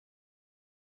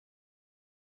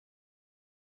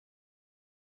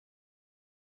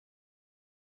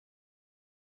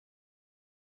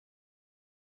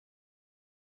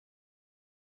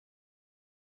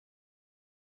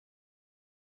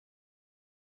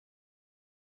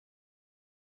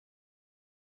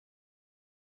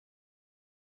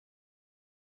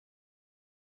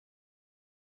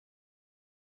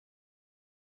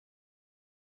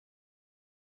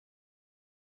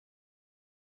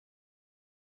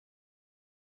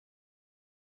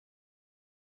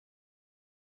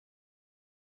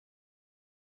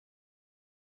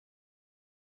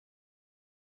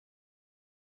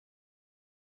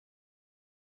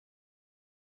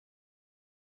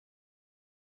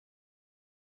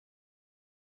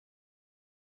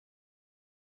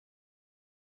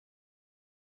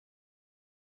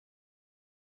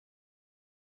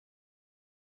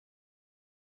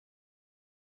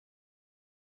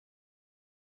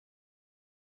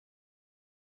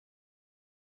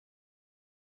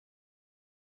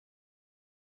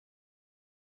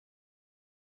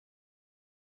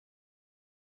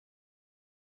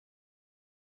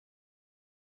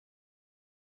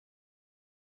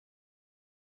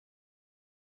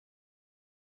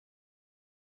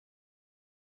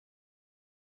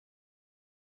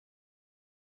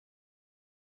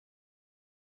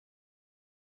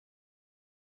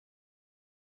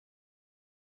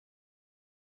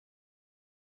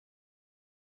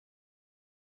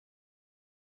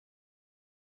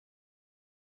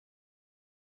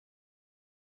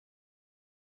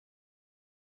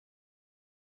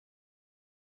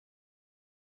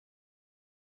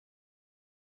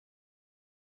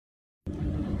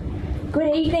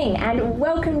Good evening and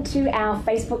welcome to our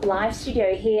Facebook Live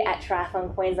studio here at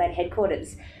Triathlon Queensland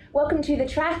headquarters. Welcome to the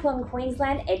Triathlon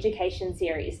Queensland Education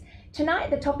Series. Tonight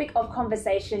the topic of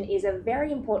conversation is a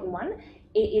very important one.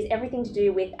 It is everything to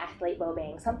do with athlete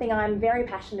wellbeing, something I'm very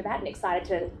passionate about and excited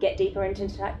to get deeper into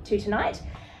tonight.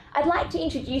 I'd like to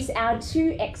introduce our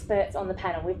two experts on the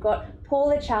panel. We've got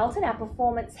Paula Charlton, our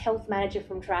Performance Health Manager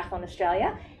from Triathlon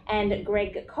Australia, and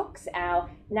Greg Cox, our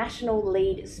National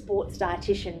Lead Sports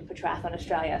Dietitian for Triathlon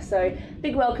Australia. So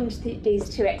big welcome to these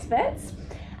two experts.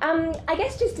 I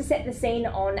guess just to set the scene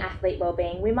on athlete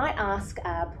wellbeing, we might ask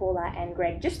Paula and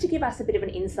Greg just to give us a bit of an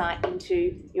insight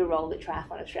into your role at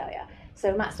Triathlon Australia.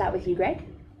 So we might start with you, Greg.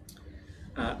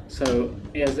 So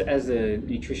as a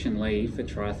nutrition lead for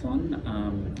Triathlon,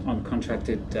 I'm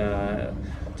contracted to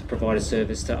provide a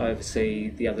service to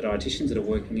oversee the other dietitians that are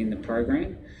working in the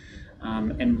program.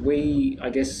 And I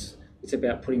guess it's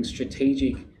about putting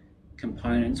strategic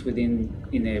components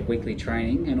in their weekly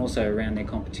training and also around their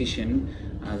competition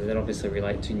that obviously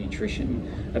relate to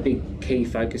nutrition. A big key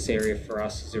focus area for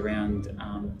us is around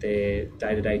their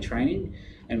day-to-day training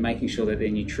and making sure that their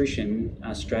nutrition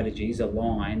strategies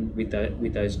align with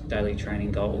those daily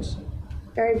training goals.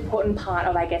 Very important part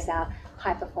of, I guess, our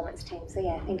high performance team. So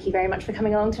yeah, thank you very much for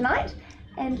coming along tonight.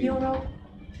 And your role?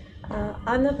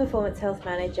 I'm the Performance Health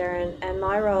Manager, and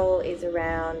my role is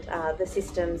around the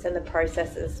systems and the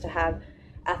processes to have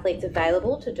athletes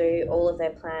available to do all of their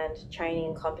planned training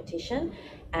and competition,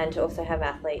 and to also have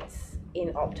athletes in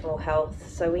optimal health.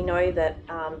 So we know that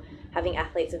having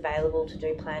athletes available to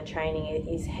do planned training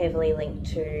is heavily linked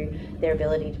to their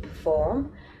ability to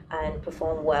perform and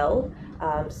perform well.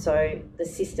 So the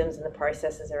systems and the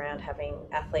processes around having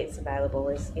athletes available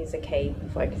is a key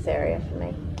focus area for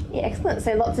me. Yeah, excellent.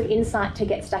 So lots of insight to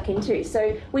get stuck into.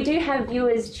 So we do have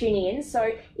viewers tuning in.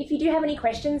 So if you do have any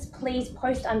questions, please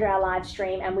post under our live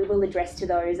stream and we will address to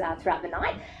those throughout the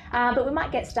night. But we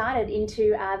might get started into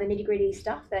the nitty-gritty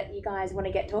stuff that you guys want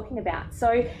to get talking about.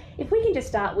 So if we can just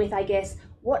start with, I guess,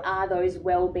 what are those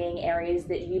wellbeing areas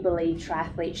that you believe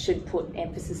triathletes should put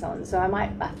emphasis on? So I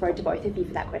might throw to both of you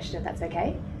for that question, if that's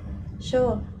okay.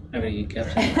 Sure. Over to you,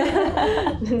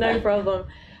 Captain. No problem.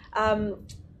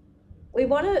 We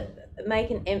want to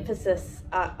make an emphasis,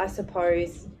 I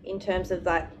suppose, in terms of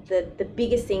like the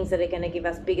biggest things that are going to give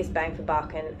us biggest bang for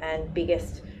buck and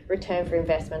biggest return for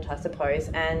investment, I suppose.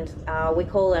 And we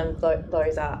call them,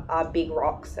 those are big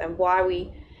rocks. And why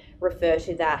we refer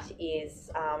to that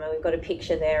is, and we've got a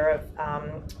picture there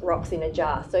of rocks in a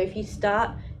jar. So if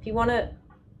you want to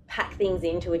pack things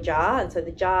into a jar, and so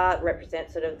the jar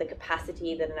represents sort of the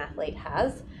capacity that an athlete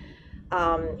has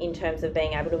in terms of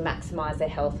being able to maximise their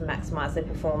health and maximise their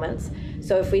performance.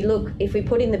 So if we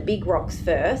put in the big rocks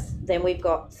first, then we've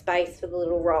got space for the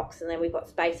little rocks, and then we've got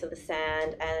space for the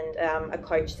sand. And a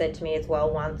coach said to me as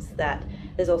well once that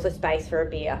there's also space for a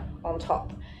beer on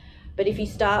top. But if you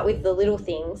start with the little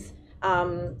things,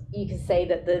 you can see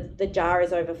that the jar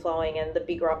is overflowing and the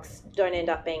big rocks don't end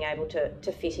up being able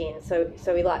to fit in.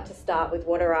 So we like to start with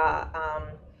what are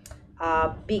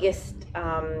our biggest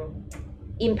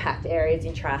impact areas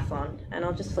in triathlon. And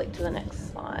I'll just flick to the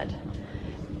next slide.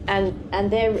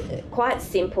 And they're quite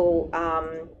simple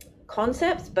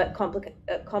concepts, but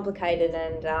complicated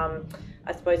and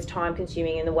I suppose time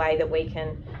consuming in the way that we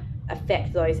can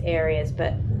affect those areas.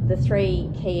 But the three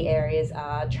key areas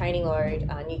are training load,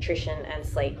 nutrition and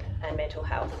sleep and mental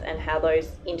health, and how those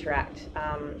interact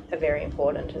are very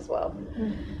important as well.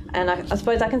 And I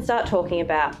suppose I can start talking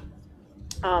about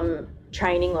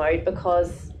training load,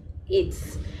 because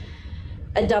it's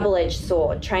a double-edged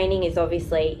sword. Training is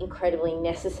obviously incredibly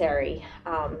necessary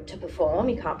to perform.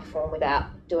 You can't perform without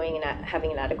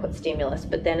having an adequate stimulus,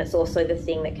 but then it's also the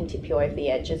thing that can tip you over the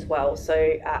edge as well. So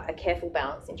a careful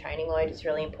balance in training load is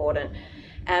really important.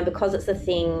 And because it's the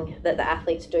thing that the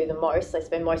athletes do the most, they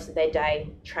spend most of their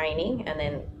day training and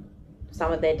then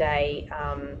some of their day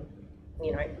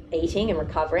eating and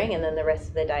recovering, and then the rest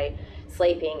of their day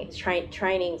sleeping.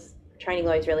 Training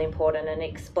load is really important, and it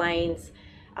explains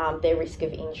their risk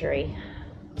of injury.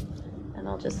 And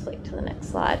I'll just flick to the next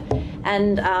slide.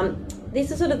 And this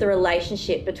is sort of the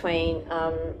relationship between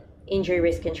injury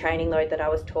risk and training load that I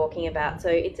was talking about. So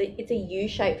it's a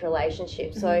U-shaped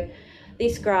relationship. So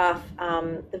this graph,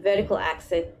 the vertical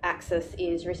axis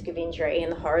is risk of injury,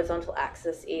 and the horizontal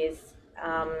axis is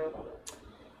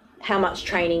how much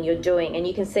training you're doing. And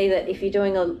you can see that if you're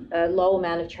doing a low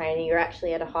amount of training, you're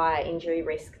actually at a higher injury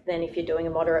risk than if you're doing a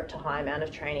moderate to high amount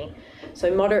of training.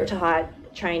 So moderate to high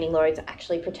training loads are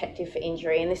actually protective for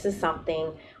injury. And this is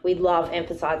something we love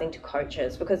emphasising to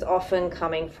coaches, because often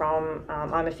coming from,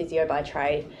 I'm a physio by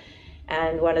trade,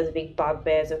 and one of the big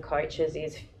bugbears of coaches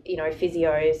is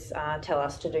physios tell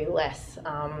us to do less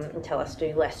and tell us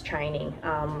to do less training.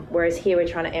 Whereas here we're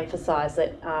trying to emphasise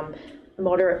that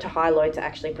moderate to high loads are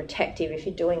actually protective if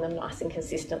you're doing them nice and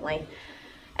consistently.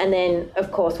 And then,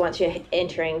 of course, once you're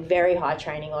entering very high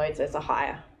training loads, there's a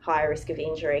higher risk of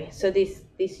injury. So this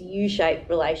U-shaped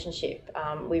relationship,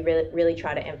 we really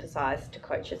try to emphasise to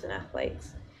coaches and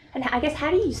athletes. And I guess, how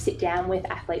do you sit down with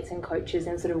athletes and coaches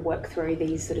and sort of work through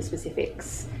these sort of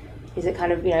specifics? Is it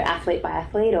kind of, athlete by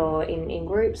athlete or in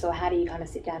groups, or how do you kind of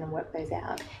sit down and work those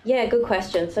out? Yeah, good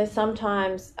question. So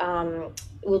sometimes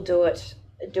we'll do it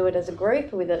as a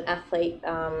group with an athlete,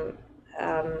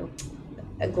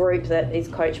 a group that is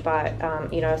coached by,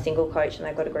 a single coach, and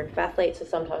they've got a group of athletes. So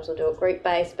sometimes we'll do it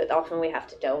group-based, but often we have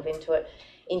to delve into it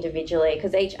individually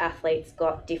because each athlete's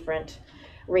got different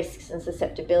risks and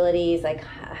susceptibilities. They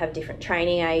have different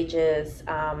training ages.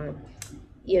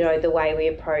 The way we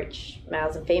approach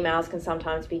males and females can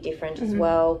sometimes be different as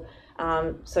well.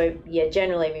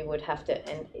 Generally we would have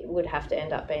to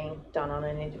end up being done on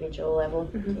an individual level.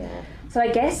 Yeah. So I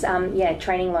guess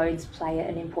training loads play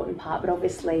an important part, but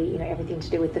obviously everything to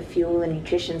do with the fuel and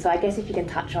nutrition. So I guess if you can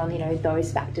touch on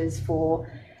those factors for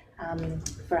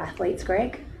athletes,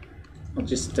 Greg. I'll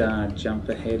just jump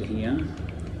ahead here.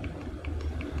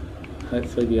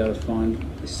 Hopefully be able to find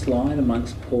this slide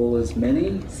amongst Paula's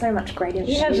many. So much great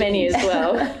information. You have many as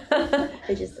well.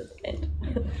 It just doesn't end.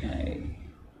 Okay.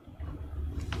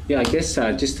 Yeah, I guess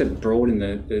just to broaden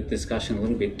the discussion a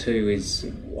little bit too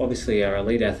is obviously our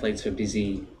elite athletes are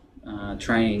busy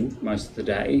training most of the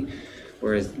day,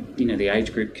 whereas the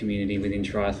age group community within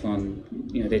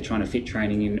triathlon, they're trying to fit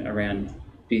training in around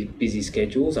busy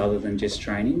schedules other than just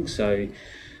training. So,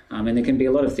 and there can be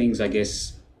a lot of things, I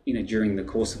guess, during the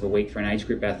course of a week for an age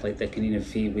group athlete that can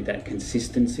interfere with that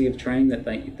consistency of training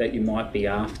that you might be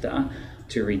after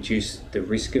to reduce the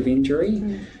risk of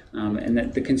injury. And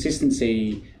that the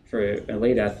consistency for an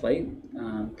elite athlete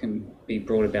can be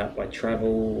brought about by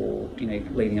travel or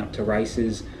leading up to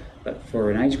races. But for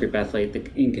an age group athlete, the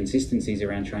inconsistencies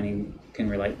around training can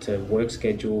relate to work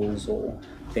schedules or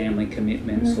family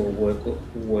commitments or work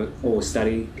or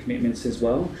study commitments as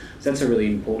well. So that's a really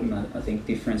important, I think,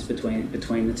 difference between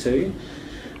the two.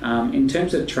 In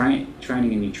terms of training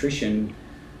and nutrition,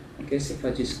 I guess if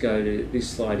I just go to this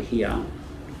slide here,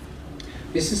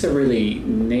 this is a really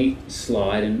neat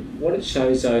slide, and what it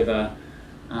shows over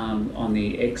on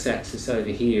the x-axis over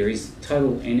here is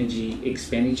total energy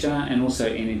expenditure and also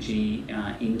energy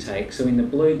intake. So in the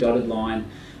blue dotted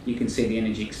line, you can see the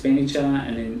energy expenditure,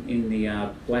 and then in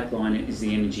the black line is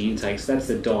the energy intake. So that's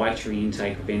the dietary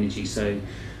intake of energy. So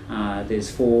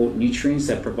there's 4 nutrients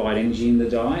that provide energy in the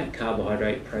diet: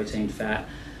 carbohydrate, protein, fat,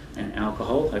 and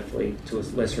alcohol, hopefully to a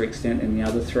lesser extent than the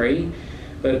other 3.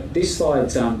 But this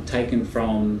slide's taken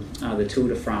from the Tour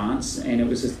de France, and it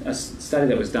was a study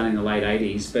that was done in the late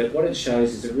 80s. But what it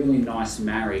shows is a really nice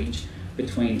marriage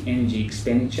between energy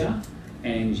expenditure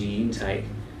and energy intake.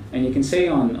 And you can see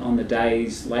on the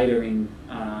days later in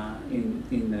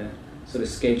the sort of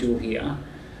schedule here,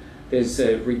 there's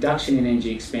a reduction in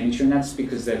energy expenditure, and that's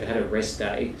because they've had a rest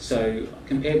day. So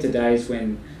compared to days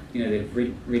when they've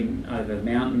ridden over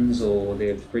mountains or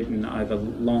they've ridden over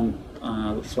long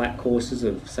flat courses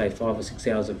of say 5 or 6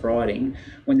 hours of riding,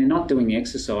 when they're not doing the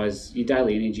exercise, your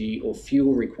daily energy or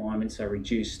fuel requirements are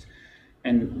reduced.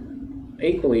 And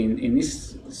equally in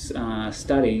this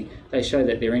study, they show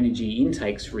that their energy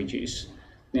intakes reduce.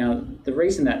 Now, the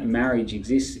reason that marriage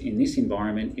exists in this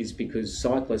environment is because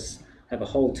cyclists have a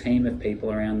whole team of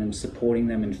people around them supporting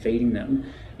them and feeding them.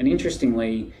 And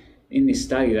interestingly, in this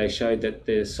study, they showed that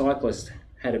the cyclists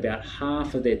had about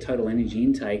half of their total energy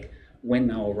intake when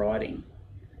they were riding.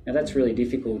 Now, that's really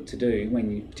difficult to do,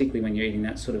 particularly when you're eating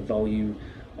that sort of volume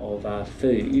of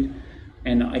food.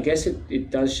 And I guess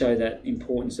it does show that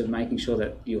importance of making sure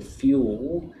that your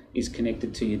fuel is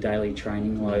connected to your daily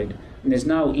training load. And there's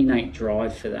no innate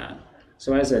drive for that.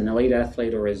 So as an elite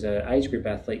athlete or as an age group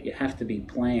athlete, you have to be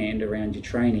planned around your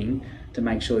training to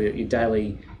make sure that your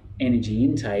daily energy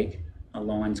intake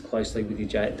aligns closely with your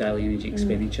daily energy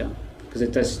expenditure, because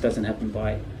it just doesn't happen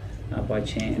by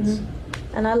chance.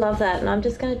 And I love that. And I'm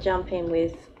just going to jump in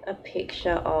with a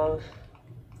picture of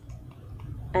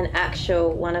an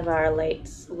actual one of our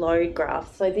elites' load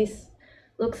graph. So this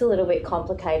looks a little bit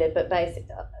complicated, but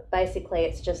basically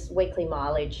it's just weekly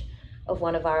mileage of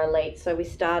one of our elites. So we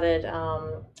started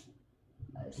at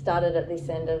this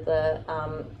end of the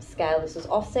scale. This was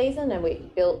off season, and we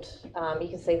built. You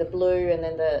can see the blue and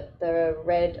then the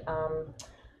red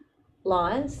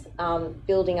lines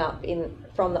building up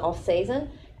from the off season.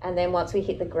 And then once we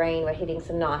hit the green, we're hitting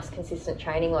some nice consistent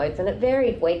training loads, and it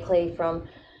varied weekly from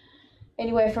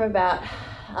anywhere from about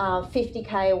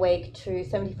 50k a week to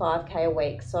 75k a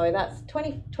week. So that's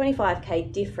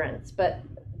 25k difference, but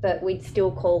we'd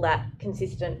still call that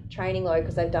consistent training load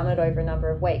because they've done it over a number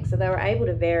of weeks. So they were able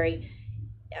to vary,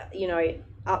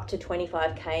 up to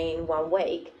 25k in 1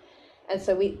 week. And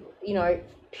so we,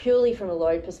 purely from a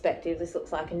load perspective, this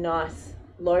looks like a nice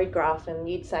load graph, and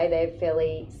you'd say they're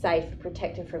fairly safe,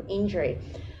 protected from injury.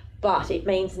 But it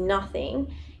means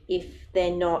nothing if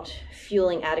they're not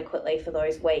fueling adequately for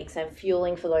those weeks and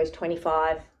fueling for those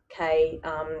 25k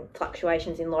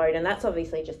fluctuations in load. And that's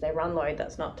obviously just their run load.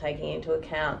 That's not taking into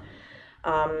account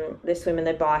their swim and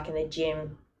their bike and their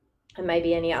gym and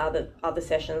maybe any other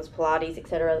sessions, Pilates,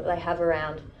 etc., that they have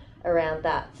around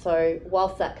that. So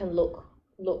whilst that can look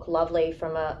lovely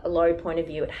from a load point of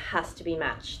view, it has to be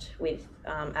matched with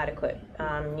adequate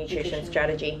nutrition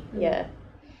strategy. Yeah,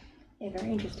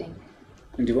 very interesting.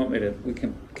 And do you want me to? We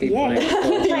can keep playing.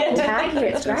 Tag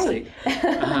here. It's great.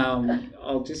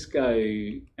 I'll just go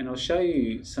and I'll show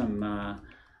you some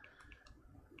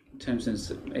in terms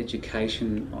of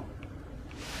education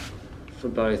for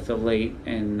both elite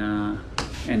and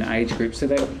age group. So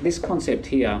this concept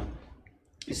here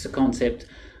is a concept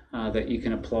that you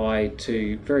can apply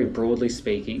to, very broadly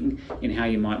speaking, in how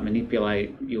you might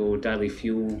manipulate your daily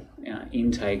fuel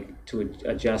intake to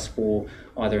adjust for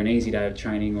either an easy day of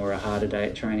training or a harder day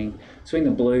of training. So in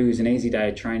the blue is an easy day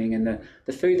of training, and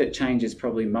the food that changes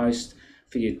probably most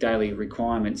for your daily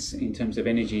requirements in terms of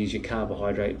energy is your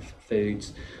carbohydrate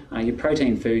foods. Your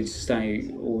protein foods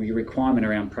or your requirement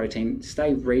around protein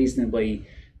stay reasonably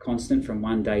constant from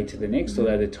one day to the next,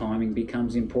 although the timing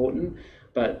becomes important.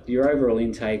 But your overall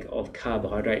intake of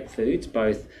carbohydrate foods,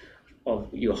 both of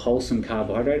your wholesome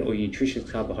carbohydrate or nutritious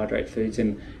carbohydrate foods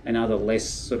and other less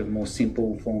sort of more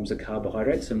simple forms of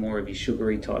carbohydrates, so more of your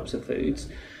sugary types of foods,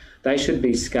 they should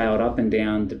be scaled up and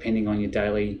down depending on your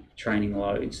daily training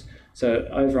loads. So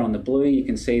over on the blue, you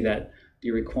can see that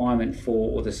your requirement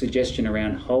for, or the suggestion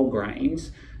around whole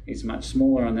grains is much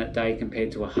smaller on that day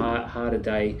compared to a harder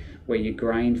day where your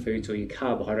grain foods or your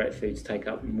carbohydrate foods take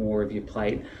up more of your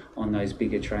plate on those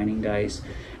bigger training days.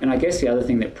 And I guess the other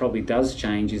thing that probably does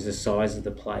change is the size of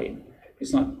the plate.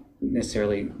 It's not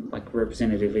necessarily like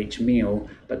representative of each meal,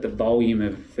 but the volume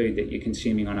of food that you're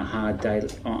consuming on a hard day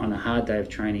of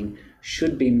training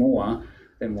should be more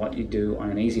than what you do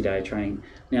on an easy day of training.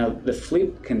 Now, the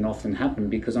flip can often happen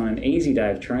because on an easy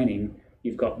day of training,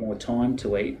 you've got more time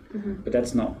to eat, but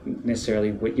that's not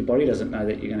necessarily what your body doesn't know,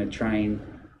 that you're going to train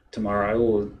tomorrow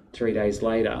or 3 days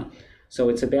later. So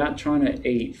it's about trying to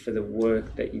eat for the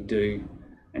work that you do.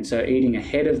 And so eating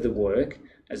ahead of the work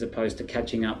as opposed to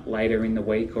catching up later in the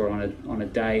week or on a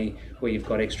day where you've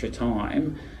got extra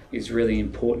time is really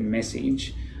important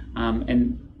message.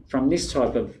 And from this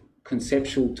type of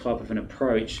conceptual type of an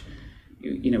approach,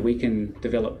 we can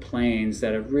develop plans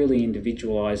that are really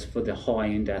individualised for the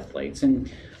high-end athletes. And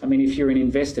I mean, if you're an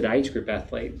invested age group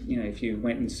athlete, if you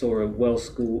went and saw a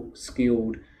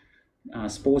well-skilled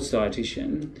sports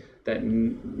dietitian that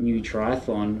knew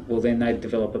triathlon, well, then they'd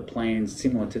develop a plan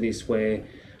similar to this, where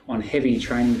on heavy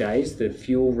training days, the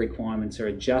fuel requirements are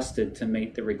adjusted to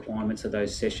meet the requirements of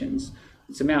those sessions.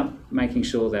 It's about making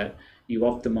sure that you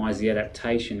optimise the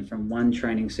adaptation from one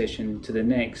training session to the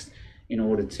next in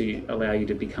order to allow you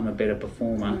to become a better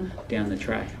performer down the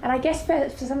track. And I guess for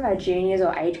some of our juniors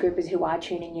or age groupers who are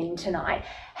tuning in tonight,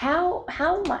 how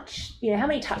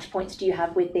many touch points do you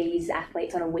have with these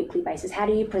athletes on a weekly basis? How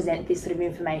do you present this sort of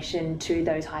information to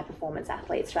those high performance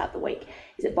athletes throughout the week?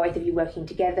 Is it both of you working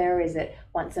together? Is it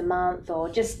once a month? Or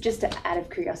just out of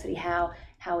curiosity, how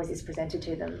is this presented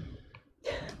to them?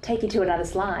 Take you to another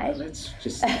slide. Let's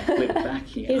just flip back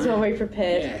here. Here's what we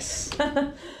prepared. Yes.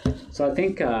 So I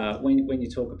think when you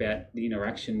talk about the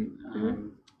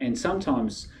interaction, and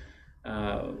sometimes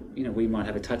we might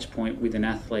have a touch point with an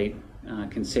athlete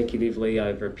consecutively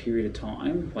over a period of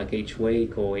time, like each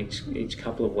week or each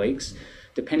couple of weeks,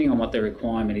 depending on what the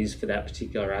requirement is for that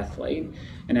particular athlete.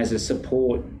 And as a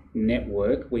support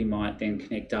network, we might then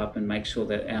connect up and make sure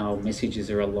that our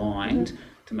messages are aligned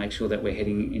to make sure that we're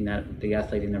heading the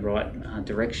athlete in the right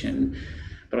direction.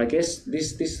 But I guess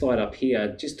this slide up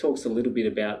here just talks a little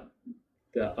bit about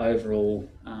the overall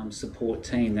support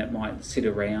team that might sit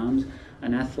around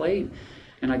an athlete.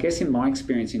 And I guess in my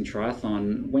experience in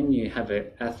triathlon, when you have an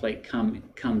athlete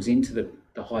comes into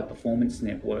the high performance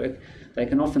network, they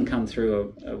can often come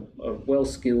through a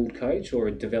well-skilled coach or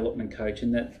a development coach,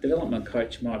 and that development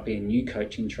coach might be a new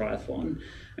coach in triathlon.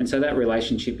 And so that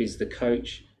relationship is the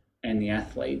coach and the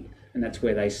athlete, and that's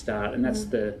where they start, and that's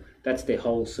their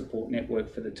whole support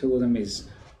network for the two of them, is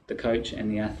the coach and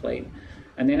the athlete.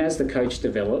 And then as the coach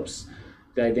develops,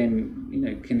 they then, you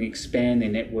know, can expand their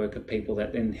network of people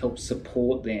that then help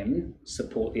support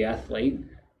the athlete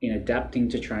in adapting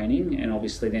to training, and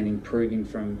obviously then improving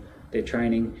from their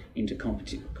training into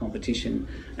competition.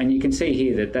 And you can see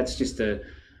here that that's just a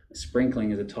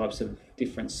sprinkling of the types of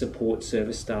different support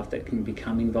service staff that can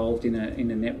become involved in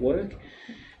a network.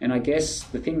 And I guess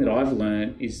the thing that I've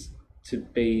learned is to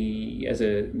be, as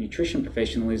a nutrition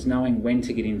professional, is knowing when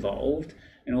to get involved,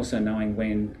 and also knowing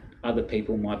when other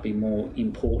people might be more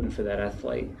important for that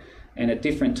athlete. And at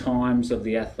different times of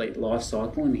the athlete life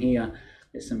cycle, and here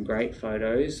there's some great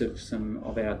photos of some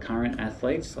of our current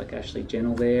athletes, like Ashley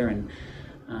Jennell there, and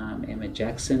Emma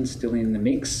Jackson still in the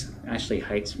mix. Ashley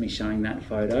hates me showing that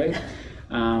photo.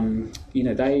 You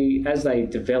know, as they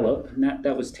develop, and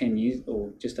that was 10 years,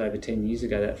 or just over 10 years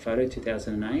ago, that photo,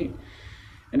 2008.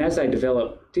 And as they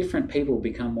develop, different people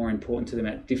become more important to them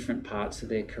at different parts of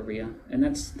their career. And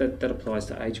that applies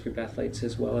to age group athletes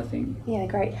as well, I think. Yeah,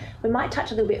 great. We might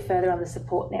touch a little bit further on the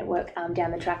support network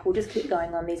down the track. We'll just keep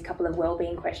going on these couple of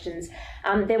wellbeing questions.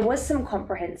 There was some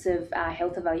comprehensive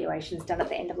health evaluations done at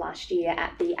the end of last year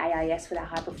at the AIS with our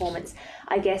high performance.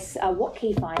 I guess what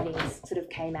key findings sort of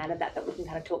came out of that we can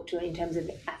kind of talk to in terms of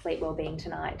athlete wellbeing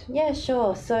tonight? Yeah,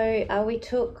 sure. So we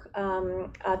took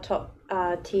our top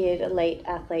tiered elite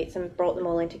athletes and brought them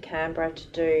all into Canberra to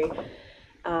do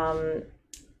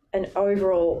an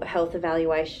overall health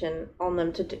evaluation on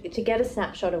them to get a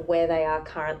snapshot of where they are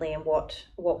currently and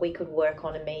what we could work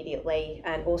on immediately.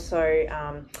 And also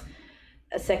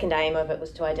a second aim of it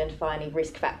was to identify any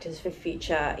risk factors for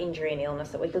future injury and illness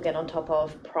that we could get on top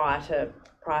of prior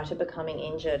to becoming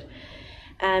injured.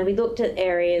 And we looked at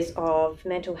areas of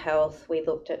mental health, we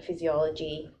looked at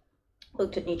physiology,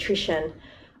 looked at nutrition.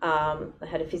 I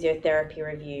had a physiotherapy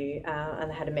review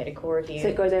and I had a medical review. So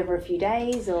it goes over a few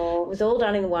days, or? It was all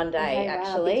done in one day, okay,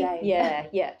 actually. Wow,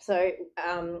 Yeah. So,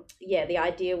 the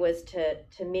idea was to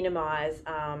minimise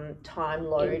time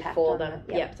load Impact for on them.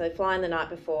 it, yep. So flying the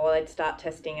night before, they'd start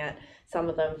testing at some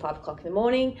of them 5 o'clock in the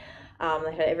morning.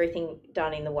 They had everything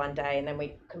done in the one day, and then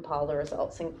we compile the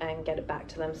results and get it back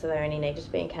to them. So they only needed to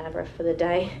be in Canberra for the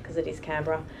day, because it is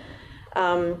Canberra.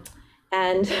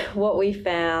 And what we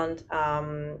found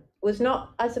was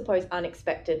not, I suppose,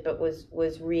 unexpected, but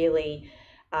was really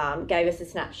gave us a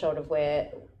snapshot of where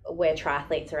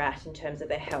triathletes are at in terms of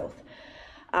their health.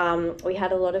 We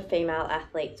had a lot of female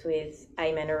athletes with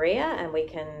amenorrhea, and we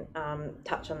can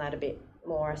touch on that a bit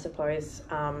more, I suppose.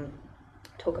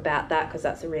 Talk about that, because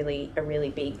that's a really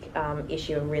big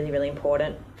issue and really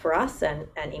important for us, and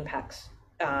impacts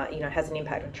has an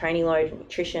impact on training load,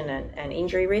 nutrition, and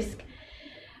injury risk.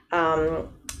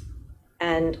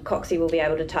 And Coxie will be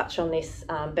able to touch on this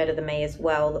better than me as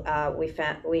well.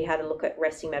 We had a look at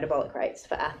resting metabolic rates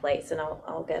for athletes, and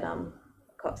I'll get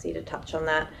Coxie to touch on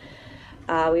that.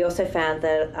 We also found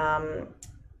that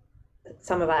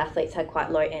some of our athletes had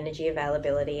quite low energy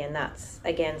availability, and that's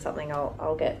again something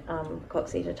I'll get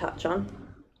Coxie to touch on.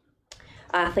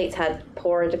 Athletes had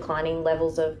poorer declining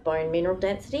levels of bone mineral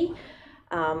density,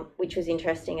 which was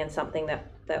interesting and something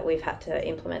that we've had to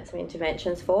implement some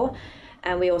interventions for.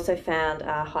 And we also found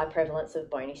a high prevalence of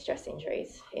bony stress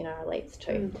injuries in our elites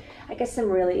too. I guess some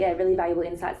really valuable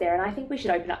insights there. And I think we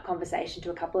should open up conversation to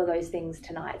a couple of those things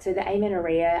tonight. So the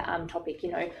amenorrhea topic,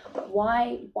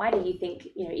 why do you think,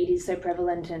 it is so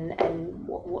prevalent, and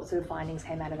what sort of findings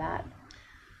came out of that?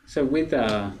 So with,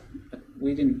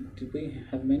 did we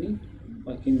have many,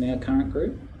 like in our current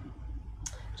group?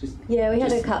 We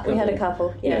had a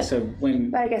couple. Yeah. So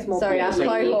when, but I guess more. Sorry, our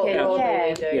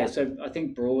cohort. Yeah. So I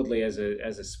think broadly as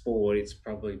a sport, it's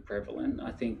probably prevalent.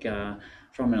 I think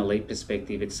from an elite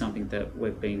perspective, it's something that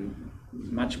we've been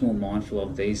much more mindful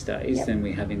of these days than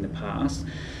we have in the past.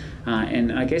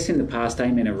 And I guess in the past,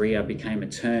 amenorrhea became a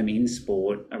term in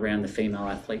sport around the female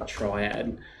athlete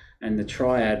triad, and the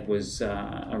triad was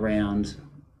around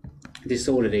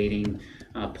disordered eating,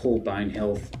 poor bone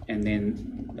health, and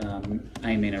then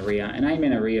amenorrhea. And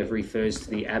amenorrhea refers to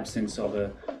the absence of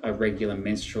a regular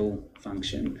menstrual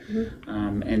function.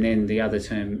 Mm-hmm. And then the other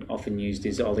term often used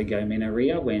is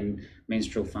oligomenorrhea, when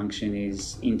menstrual function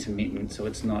is intermittent, so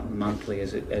it's not monthly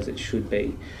as it should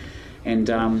be. And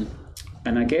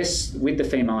I guess with the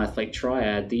female athlete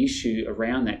triad, the issue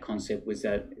around that concept was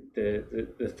that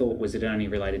the thought was it only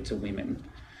related to women.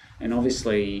 And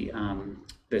obviously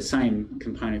the same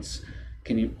components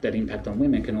that impact on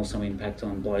women can also impact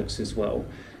on blokes as well.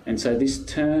 And so this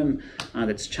term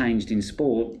that's changed in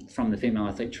sport from the female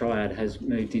athlete triad has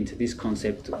moved into this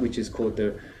concept, which is called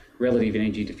the relative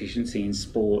energy deficiency in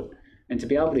sport. And to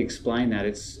be able to explain that,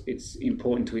 it's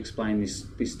important to explain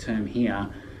this term here,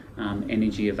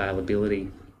 energy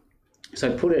availability.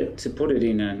 So to put it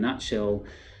in a nutshell,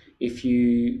 if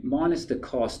you minus the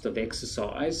cost of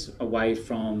exercise away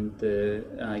from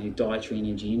your dietary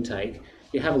energy intake,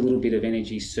 you have a little bit of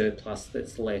energy surplus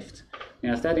that's left.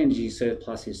 Now, if that energy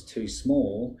surplus is too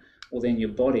small, well, then your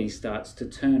body starts to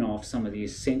turn off some of the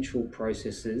essential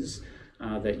processes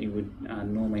that you would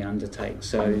normally undertake.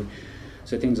 So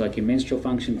things like your menstrual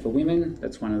function for women,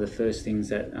 that's one of the first things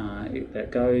that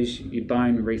goes. Your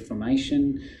bone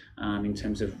reformation, in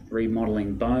terms of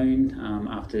remodeling bone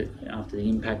after the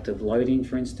impact of loading,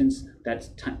 for instance, that's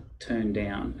turned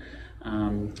down.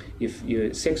 If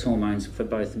your sex hormones for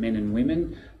both men and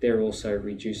women, they're also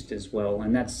reduced as well,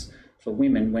 and that's for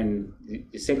women when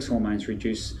the sex hormones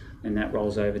reduce, and that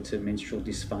rolls over to menstrual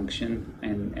dysfunction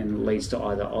and leads to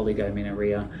either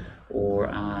oligomenorrhea or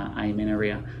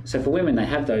amenorrhea. So for women, they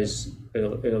have those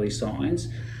early signs.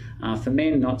 For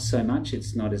men, not so much.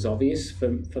 It's not as obvious for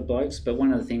blokes, but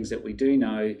one of the things that we do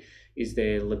know is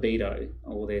their libido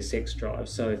or their sex drive.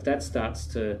 So if that starts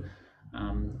to,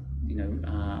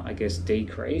 I guess,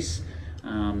 decrease,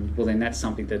 well, then that's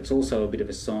something that's also a bit of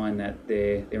a sign that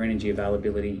their energy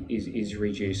availability is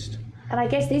reduced. And I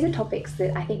guess these are topics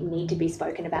that I think need to be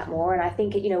spoken about more. And I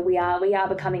think, we are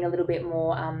becoming a little bit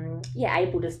more,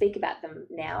 able to speak about them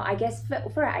now. I guess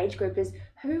for our age groupers,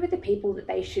 who are the people that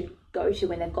they should go to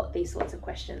when they've got these sorts of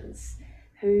questions?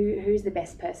 Who's the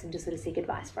best person to sort of seek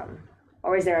advice from?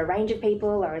 Or is there a range of people,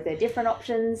 or are there different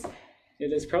options? Yeah,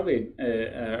 there's probably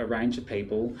a range of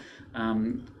people.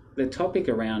 The topic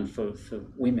around for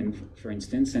women, for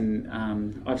instance, and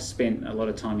I've spent a lot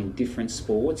of time in different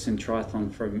sports and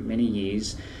triathlon for many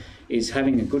years, is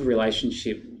having a good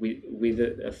relationship with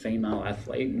a female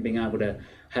athlete and being able to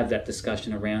have that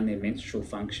discussion around their menstrual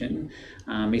function.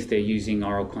 If they're using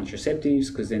oral contraceptives,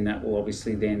 because then that will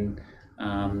obviously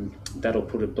that'll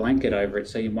put a blanket over it,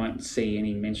 so you won't see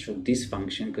any menstrual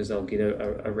dysfunction because they'll get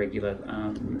a regular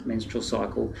menstrual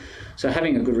cycle. So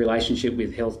having a good relationship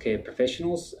with healthcare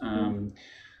professionals,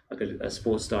 like a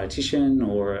sports dietitian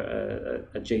or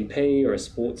a GP or a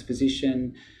sports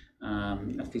physician,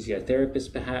 a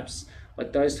physiotherapist perhaps,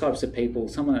 like those types of people,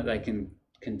 someone that they can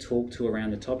talk to around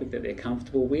the topic that they're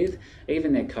comfortable with.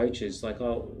 Even their coaches, like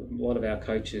a lot of our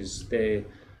coaches, they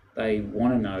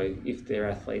want to know if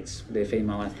their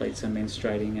female athletes are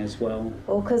menstruating as well.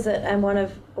 Well, and one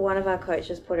of our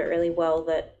coaches put it really well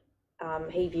that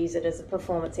he views it as a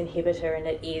performance inhibitor, and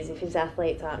it is. If his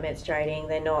athletes aren't menstruating,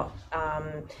 they're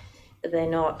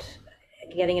not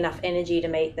getting enough energy to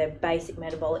meet their basic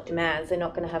metabolic demands. They're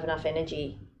not going to have enough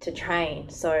energy to train.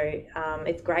 So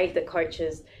it's great that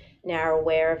coaches now are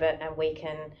aware of it, and we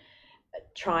can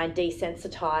try and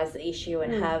desensitize the issue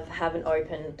and have an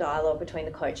open dialogue between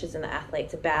the coaches and the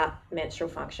athletes about menstrual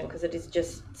function, because it is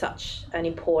just such an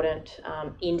important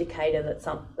indicator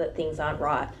that things aren't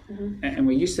right. Mm-hmm. And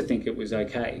we used to think it was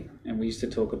okay, and we used to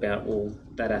talk about, well,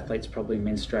 that athlete's probably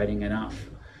menstruating enough.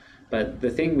 But the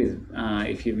thing with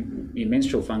if your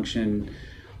menstrual function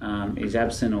is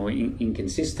absent or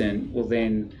inconsistent, well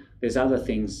then there's other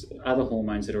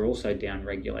hormones that are also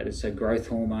down-regulated. So growth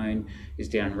hormone is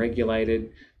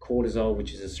down-regulated. Cortisol,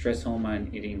 which is a stress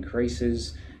hormone, it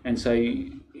increases. And so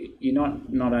you're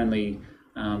not only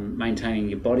maintaining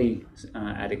your body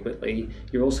adequately,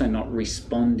 you're also not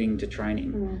responding to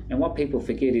training. Mm. And what people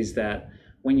forget is that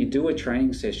when you do a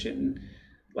training session,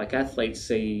 like athletes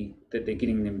see that they're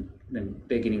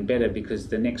getting better because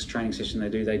the next training session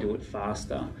they do it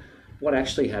faster. What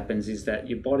actually happens is that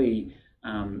your body,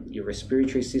 your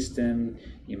respiratory system,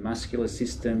 your muscular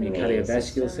system, your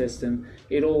cardiovascular system,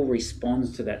 it all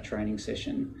responds to that training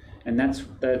session. And that's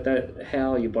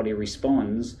how your body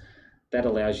responds, that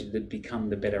allows you to become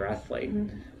the better athlete.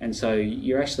 Mm-hmm. And so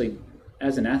you're actually,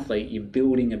 as an athlete, you're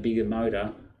building a bigger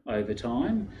motor over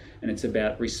time, and it's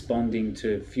about responding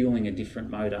to fueling a different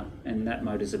motor, and that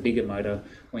motor is a bigger motor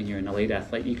when you're an elite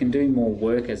athlete. You can do more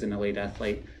work as an elite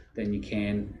athlete than you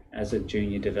can as a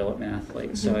junior development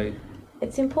athlete. Mm-hmm. So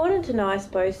it's important to know, I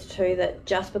suppose, too, that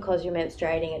just because you're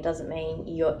menstruating, it doesn't mean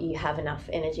you have enough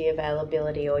energy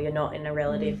availability or you're not in a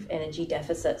relative energy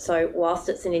deficit. So whilst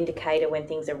it's an indicator when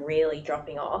things are really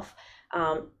dropping off,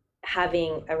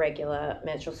 having a regular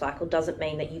menstrual cycle doesn't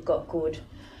mean that you've got good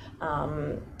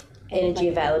energy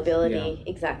availability.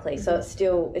 Yeah. Exactly. So it's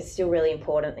still really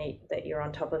important that you're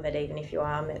on top of it, even if you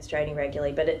are menstruating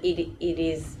regularly. But it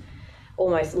is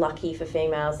almost lucky for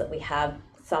females that we have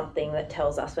something that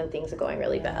tells us when things are going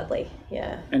really badly.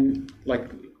 Yeah. And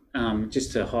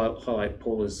just to highlight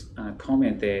Paula's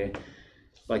comment there,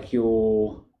 like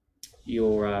your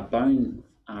bone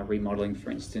remodeling,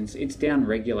 for instance, it's down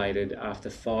regulated after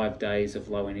 5 days of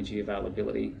low energy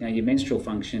availability. Now your menstrual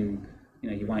function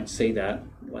you won't see that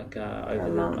like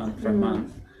over for a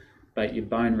month, but your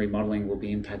bone remodeling will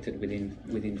be impacted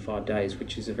within 5 days,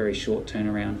 which is a very short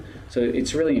turnaround. So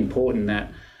it's really important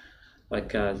that,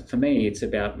 for me, it's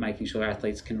about making sure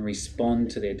athletes can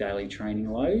respond to their daily training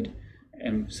load,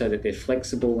 and so that they're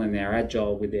flexible and they're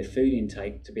agile with their food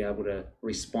intake to be able to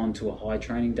respond to a high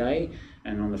training day,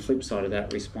 and on the flip side of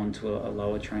that, respond to a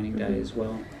lower training day as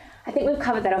well. I think we've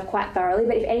covered that off quite thoroughly,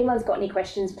 but if anyone's got any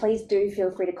questions, please do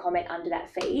feel free to comment under that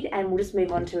feed, and we'll just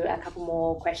move on to a couple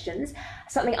more questions.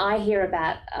 Something I hear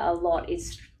about a lot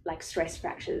is like stress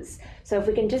fractures. So if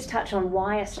we can just touch on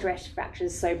why are stress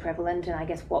fractures so prevalent, and I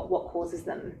guess what causes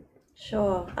them?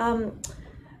 Sure.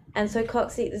 And so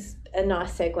Coxie, this is a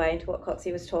nice segue into what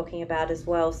Coxie was talking about as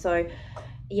well. So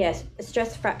yes,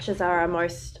 stress fractures are our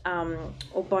most,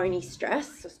 or bony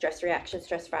stress, or stress reaction,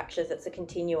 stress fractures, it's a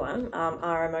continuum, are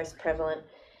our most prevalent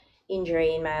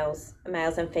injury in males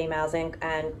and females,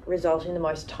 and result in the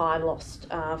most time lost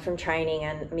from training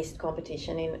and missed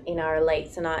competition in our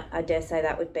elites. And I dare say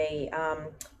that would be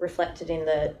reflected in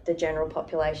the general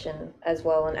population as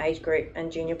well, and age group and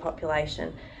junior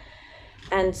population.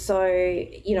 And so,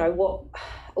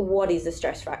 what is a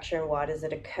stress fracture and why does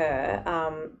it occur?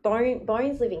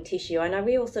 Bone's living tissue. I know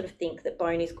we all sort of think that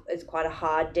bone is quite a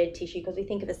hard, dead tissue, because we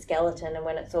think of a skeleton, and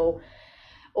when it's all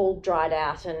dried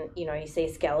out and, you see a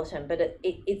skeleton, but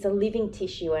it's a living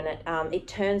tissue, and it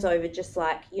turns over just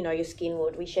like, your skin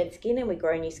would. We shed skin and we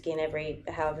grow new skin every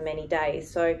however many days.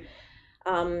 So,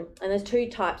 and there's two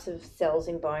types of cells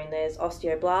in bone. There's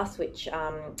osteoblasts, which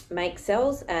make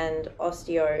cells, and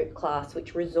osteoclasts,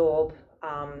 which resorb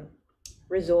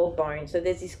bone. So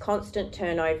there's this constant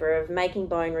turnover of making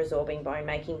bone, resorbing bone,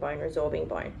 making bone, resorbing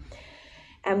bone.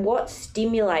 And what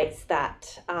stimulates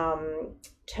that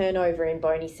turnover in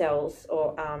bony cells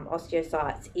or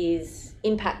osteocytes is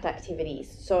impact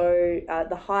activities. So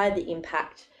the higher the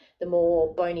impact, the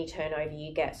more bony turnover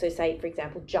you get. So say, for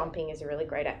example, jumping is a really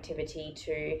great activity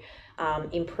to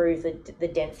improve the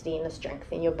density and the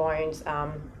strength in your bones,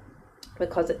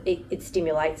 because it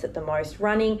stimulates it the most.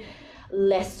 Running,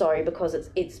 less so, because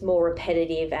it's more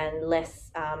repetitive and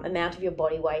less amount of your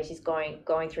body weight is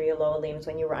going through your lower limbs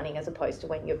when you're running, as opposed to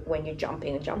when you're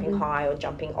jumping and jumping high, or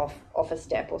jumping off a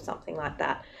step or something like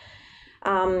that.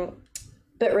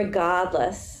 But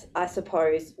regardless, I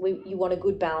suppose you want a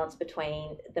good balance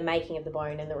between the making of the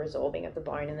bone and the resorbing of the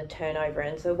bone and the turnover.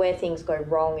 And so where things go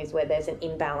wrong is where there's an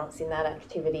imbalance in that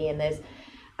activity, and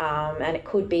and it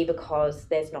could be because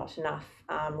there's not enough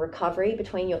recovery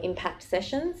between your impact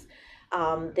sessions.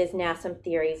 There's now some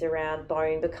theories around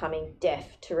bone becoming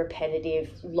deaf to repetitive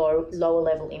lower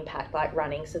level impact like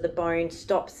running. So the bone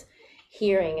stops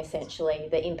hearing essentially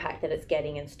the impact that it's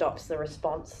getting and stops the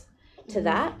response to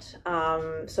that.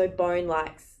 So bone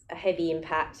likes a heavy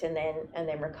impact and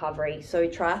then recovery. So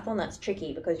triathlon, that's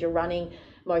tricky because you're running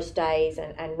most days,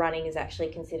 and running is actually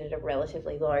considered a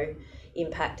relatively low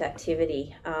impact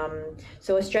activity.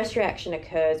 So a stress reaction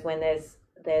occurs when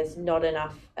there's not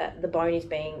enough, the bone is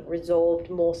being resorbed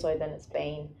more so than it's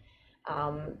being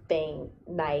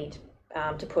made,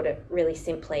 to put it really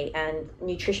simply. And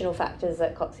nutritional factors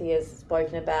that Coxie has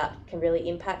spoken about can really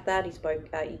impact that.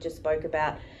 You just spoke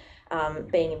about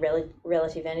being in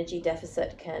relative energy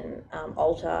deficit can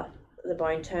alter the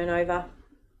bone turnover.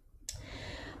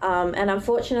 And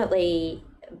unfortunately,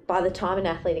 by the time an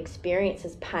athlete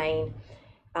experiences pain,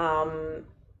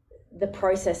 the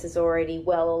process is already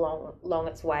well along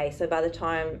its way. So by the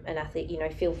time an athlete,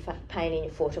 feel pain in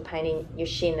your foot or pain in your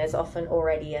shin, there's often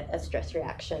already a stress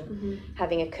reaction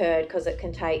having occurred, because it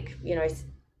can take,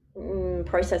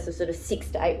 process of sort of 6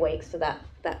 to 8 weeks for that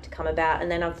to come about. And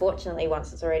then unfortunately,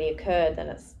 once it's already occurred, then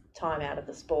it's time out of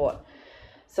the sport.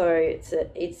 So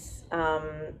it's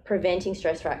preventing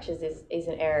stress fractures is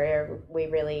an area we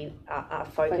really are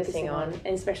focusing on,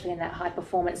 and especially in that high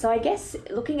performance. So I guess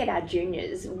looking at our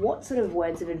juniors, what sort of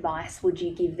words of advice would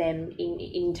you give them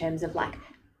in terms of like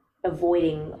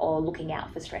avoiding or looking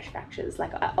out for stress fractures?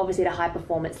 Like obviously at a high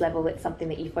performance level, it's something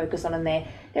that you focus on, and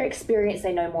their experience,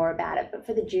 they know more about it. But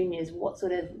for the juniors, what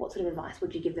sort of advice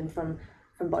would you give them from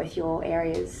both your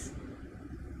areas?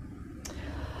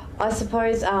 I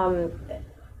suppose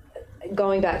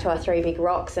going back to our 3 big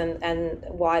rocks and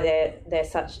why they're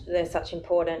such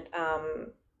important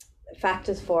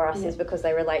factors for us is because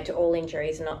they relate to all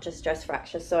injuries and not just stress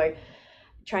fractures. So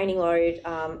training load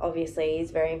obviously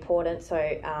is very important.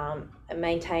 So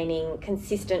maintaining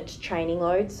consistent training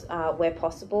loads where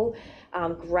possible,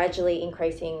 gradually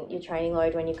increasing your training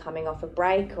load when you're coming off a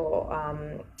break,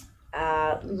 or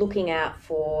looking out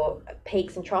for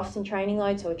peaks and troughs in training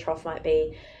load. So a trough might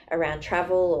be around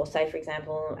travel, or say, for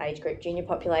example, age group junior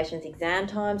populations, exam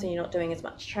times, and you're not doing as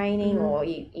much training, or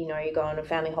you go on a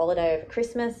family holiday over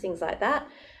Christmas, things like that.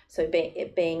 So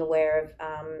being aware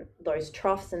of those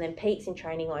troughs, and then peaks in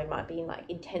training load might be in like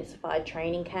intensified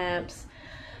training camps,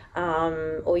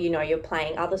 or you're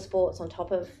playing other sports on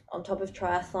top of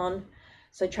triathlon.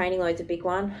 So training load's a big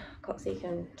one. Coxie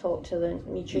can talk to the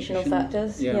nutritional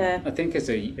factors. Yeah, I think as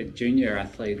a junior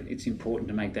athlete, it's important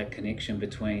to make that connection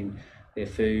between their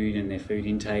food and their food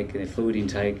intake and their fluid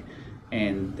intake,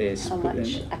 and their how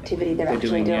much activity they're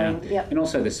actually doing. Yep. And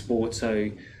also the sport.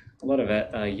 So a lot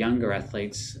of younger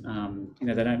athletes,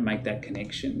 they don't make that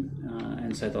connection,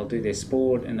 and so they'll do their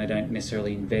sport and they don't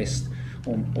necessarily invest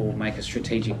or make a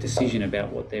strategic decision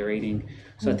about what they're eating.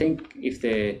 So I think if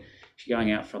you're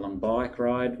going out for a long bike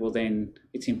ride, well then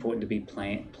it's important to be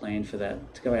planned for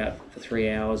that. To go out for 3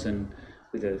 hours and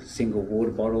with a single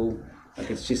water bottle, like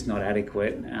it's just not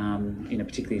adequate,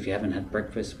 particularly if you haven't had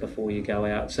breakfast before you go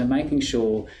out. So making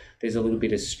sure there's a little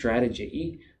bit of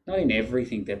strategy, not in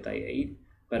everything that they eat,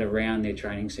 but around their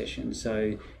training session.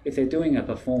 So if they're doing a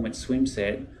performance swim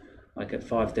set, like at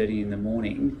 5:30 in the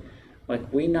morning,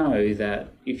 like we know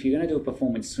that if you're going to do a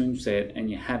performance swim set and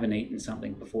you haven't eaten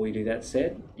something before you do that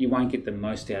set, you won't get the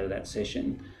most out of that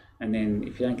session. And then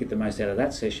if you don't get the most out of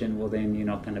that session, well then you're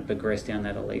not going to progress down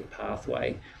that elite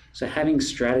pathway. So having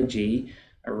strategy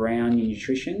around your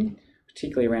nutrition,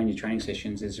 particularly around your training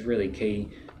sessions, is a really key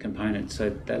component. So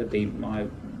that would be my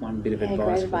one bit of advice.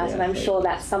 Great advice, and I'm sure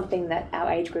that's something that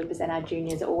our age groupers and our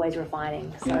juniors are always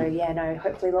refining. So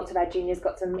hopefully lots of our juniors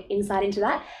got some insight into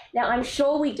that. Now I'm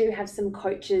sure we do have some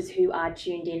coaches who are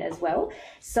tuned in as well.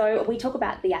 So we talk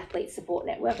about the athlete support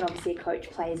network, and obviously a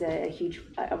coach plays a huge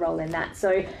role in that.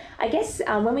 So I guess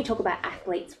when we talk about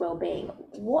athletes' wellbeing,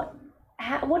 what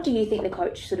do you think the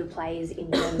coach sort of plays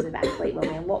in terms of athlete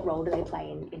wellbeing? What role do they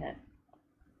play in it?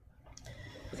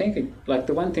 I think like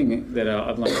the one thing that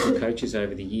I've learned from coaches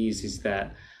over the years is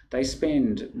that they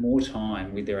spend more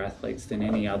time with their athletes than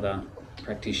any other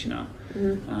practitioner,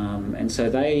 and so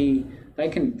they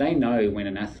know when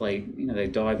an athlete, they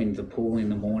dive into the pool in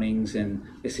the mornings and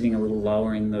they're sitting a little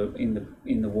lower in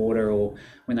the water, or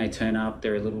when they turn up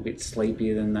they're a little bit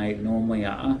sleepier than they normally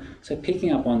are. So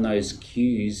picking up on those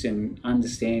cues and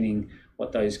understanding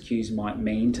what those cues might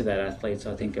mean to that athlete,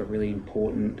 I think, are really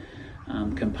important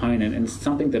component, and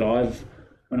something that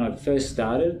when I first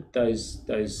started,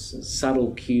 those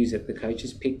subtle cues that the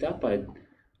coaches picked up, I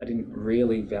didn't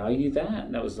really value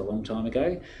that. That was a long time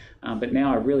ago, but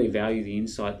now I really value the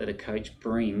insight that a coach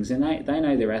brings, and they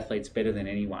know their athletes better than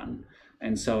anyone.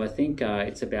 And so I think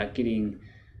it's about getting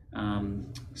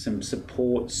some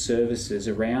support services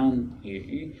around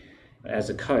you as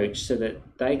a coach so that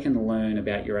they can learn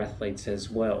about your athletes as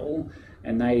well,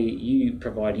 and you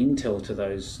provide intel to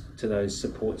those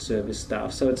support service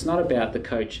staff. So it's not about the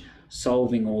coach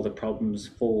solving all the problems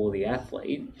for the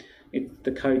athlete. It's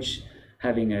the coach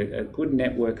having a good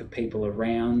network of people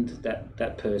around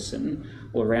that person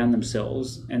or around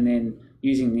themselves, and then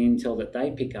using the intel that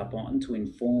they pick up on to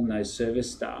inform those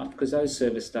service staff, because those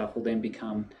service staff will then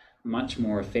become much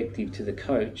more effective to the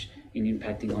coach in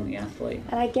impacting on the athlete.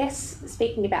 And I guess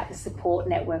speaking about the support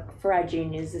network for our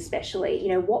juniors especially,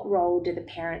 what role do the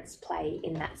parents play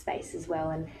in that space as well,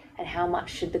 and how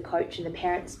much should the coach and the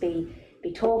parents be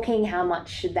talking? How much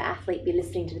should the athlete be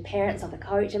listening to the parents or the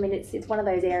coach? I mean, it's one of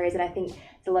those areas that I think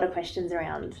there's a lot of questions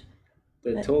around.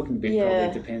 The talking bit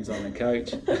probably depends on the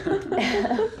coach.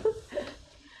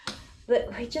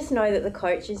 But we just know that the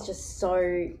coach is just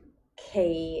so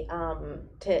key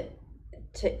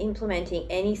to implementing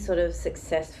any sort of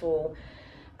successful,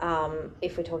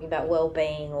 if we're talking about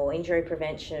well-being or injury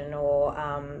prevention or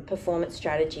performance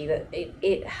strategy, that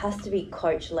it has to be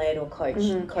coach-led or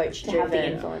coach-driven. To have the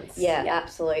influence. Yeah,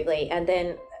 absolutely. And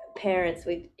then parents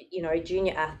with,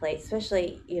 junior athletes,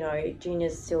 especially,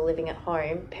 juniors still living at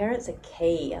home, parents are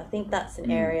key. I think that's an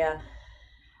area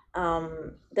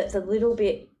that's a little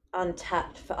bit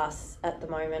untapped for us at the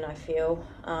moment, I feel,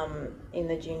 in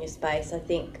the junior space. I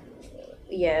think,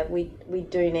 we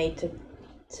do need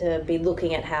to be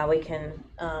looking at how we can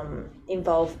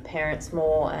involve parents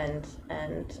more and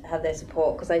have their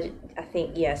support, because I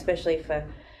think, especially for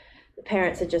the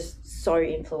parents are just so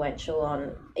influential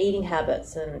on eating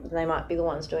habits, and they might be the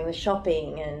ones doing the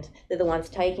shopping, and they're the ones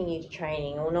taking you to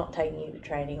training or not taking you to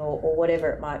training or whatever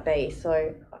it might be.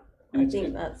 So I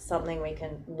think that's something we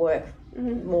can work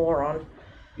more on.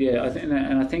 Yeah,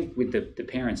 I think with the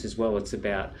parents as well, it's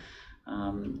about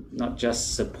not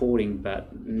just supporting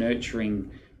but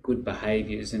nurturing good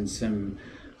behaviours and some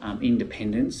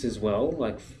independence as well,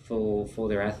 like for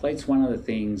their athletes. One of the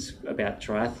things about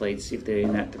triathletes, if they're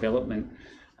in that development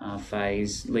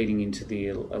phase leading into the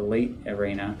elite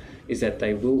arena, is that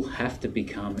they will have to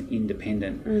become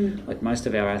independent. Like most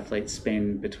of our athletes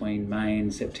spend between May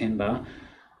and September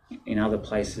in other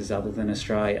places other than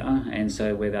Australia, and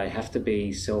so where they have to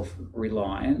be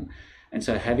self-reliant, and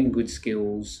so having good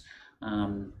skills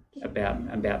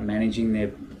about managing their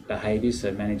behaviours,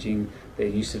 so managing their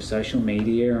use of social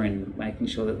media and making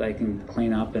sure that they can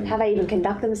clean up and how they even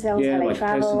conduct themselves, how they like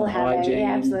travel, personal hygiene,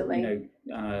 absolutely.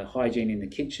 Hygiene in the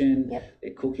kitchen, Yep.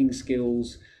 their cooking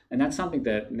skills. And that's something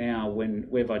that now when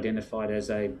we've identified as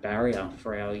a barrier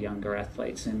for our younger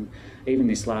athletes. And even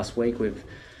this last week we've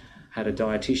had a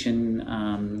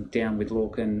dietitian down with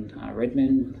Lorcan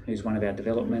Redmond, who's one of our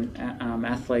development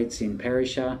athletes in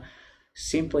Perisher,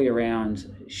 simply around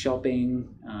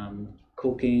shopping,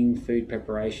 cooking, food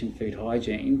preparation, food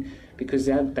hygiene, because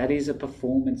that is a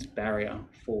performance barrier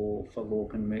for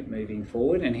Lorcan moving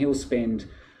forward. And he'll spend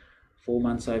 4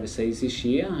 months overseas this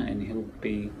year, and he'll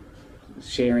be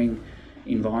sharing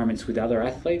environments with other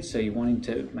athletes, so you want him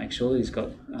to make sure that he's got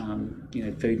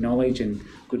food knowledge and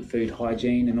good food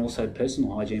hygiene, and also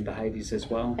personal hygiene behaviours as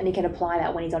well. And he can apply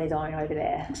that when he's on his own over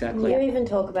there. Exactly. You even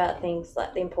talk about things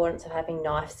like the importance of having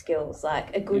knife skills,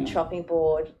 like a good chopping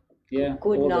board, good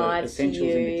all knives the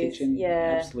essentials to use. in the kitchen,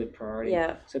 absolute priority.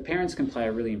 So parents can play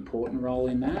a really important role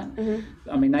in that.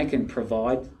 I mean, they can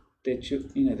provide their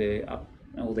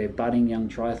budding young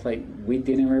triathlete with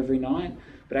dinner every night,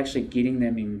 but actually getting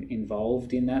them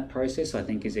involved in that process, I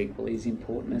think, is equally as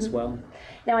important as well.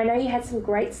 Now, I know you had some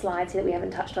great slides here that we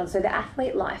haven't touched on. So the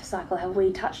athlete life cycle, have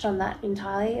we touched on that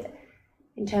entirely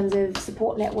in terms of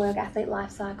support network, athlete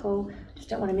life cycle? Just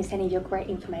don't want to miss any of your great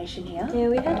information here.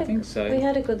 Yeah, I think so. We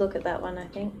had a good look at that one, I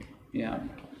think. Yeah.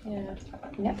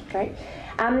 Yep, great.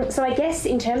 So I guess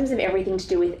in terms of everything to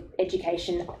do with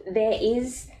education, there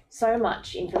is so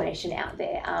much information out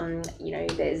there.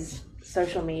 There's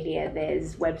social media,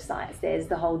 there's websites, there's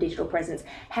the whole digital presence.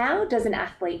 How does an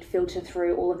athlete filter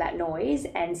through all of that noise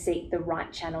and seek the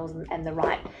right channels and the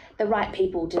right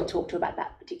people to talk to about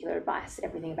that particular advice,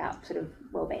 everything about sort of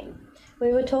wellbeing?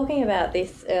 We were talking about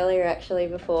this earlier, actually,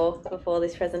 before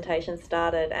this presentation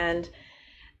started, and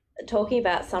talking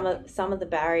about some of the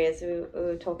barriers. We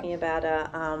were talking about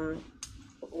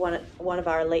one of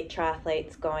our elite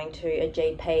triathletes going to a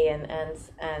GP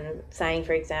and saying,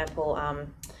 for example,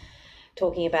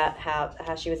 talking about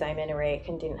how she was amenorrheic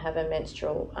and didn't have a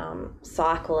menstrual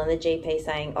cycle, and the GP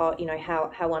saying,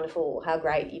 how wonderful, how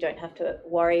great, you don't have to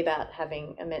worry about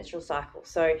having a menstrual cycle.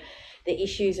 So the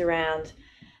issues around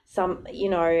some,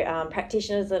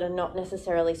 practitioners that are not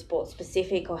necessarily sport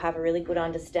specific or have a really good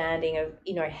understanding of,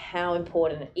 how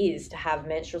important it is to have a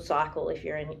menstrual cycle if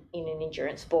you're in an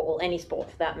endurance sport, or any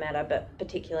sport for that matter, but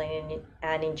particularly in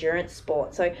an endurance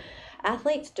sport. So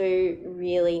athletes do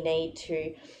really need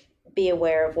to be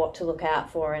aware of what to look out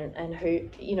for, and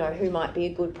who might be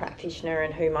a good practitioner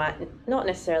and who might not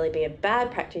necessarily be a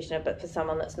bad practitioner, but for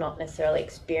someone that's not necessarily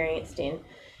experienced in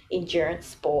endurance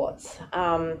sports.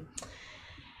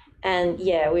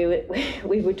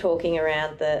 We were talking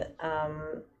around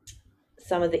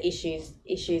some of the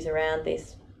issues around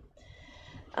this,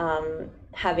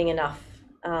 having enough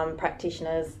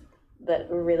practitioners that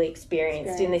were really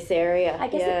experienced in this area. I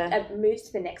guess it moves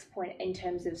to the next point in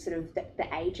terms of sort of the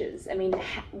ages. I mean,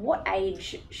 what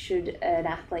age should an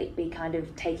athlete be kind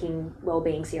of taking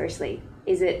wellbeing seriously?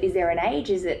 Is there an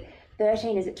age? Is it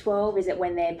 13? Is it 12? Is it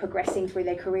when they're progressing through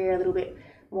their career a little bit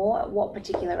more? What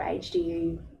particular age do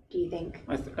you think?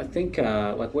 I think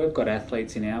like we've got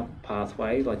athletes in our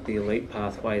pathway, like the elite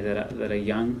pathway, that are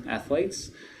young athletes.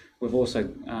 We've also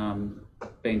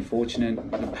been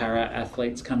fortunate, para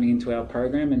athletes coming into our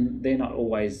program, and they're not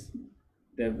always,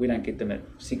 we don't get them at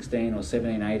 16 or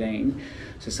 17, 18.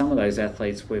 So some of those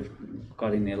athletes we've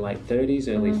got in their late 30s,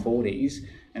 early 40s,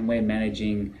 and we're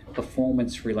managing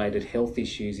performance-related health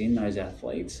issues in those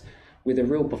athletes with a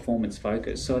real performance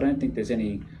focus. So I don't think there's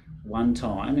any one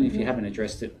time, and if you haven't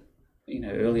addressed it,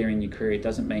 earlier in your career, it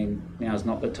doesn't mean now's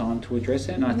not the time to address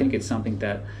it. And I think it's something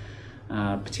that,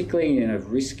 particularly in a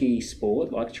risky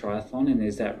sport like triathlon, and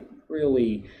there's that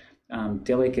really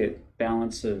delicate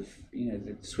balance of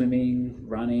the swimming,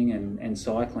 running, and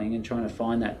cycling, and trying to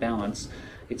find that balance.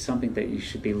 It's something that you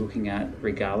should be looking at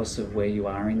regardless of where you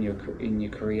are in your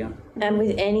career. And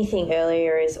with anything,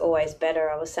 earlier is always better.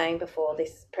 I was saying before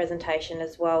this presentation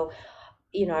as well,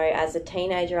 as a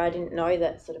teenager, I didn't know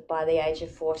that sort of by the age of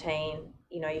 14,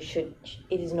 it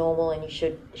is normal and you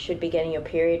should be getting your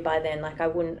period by then. Like I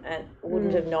wouldn't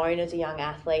have known as a young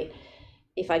athlete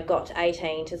if I got to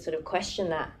 18 to sort of question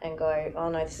that and go, oh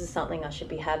no, this is something I should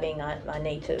be having. I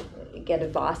need to get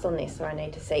advice on this, or I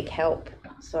need to seek help.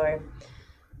 So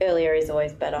earlier is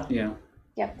always better. Yeah.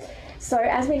 Yep. So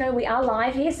as we know, we are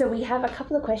live here, so we have a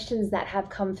couple of questions that have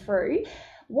come through.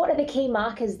 What are the key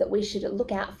markers that we should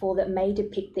look out for that may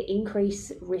depict the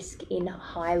increased risk in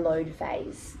high load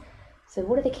phase? So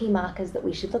what are the key markers that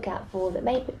we should look out for that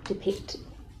may depict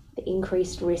the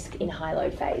increased risk in high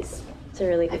load phase? It's a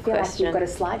really good question. I feel like you've got a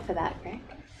slide for that, Greg.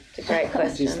 It's a great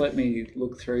question. Just let me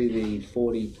look through the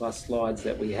 40 plus slides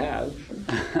that we have.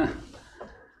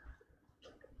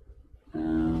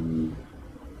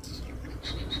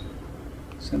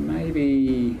 So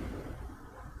maybe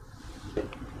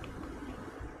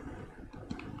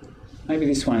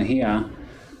this one here.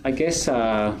 I guess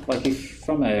like if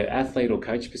from an athlete or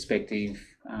coach perspective,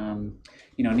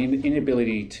 you know, an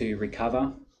inability to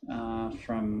recover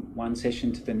from one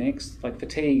session to the next, like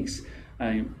fatigue's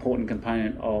an important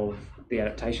component of the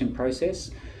adaptation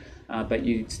process, but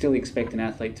you still expect an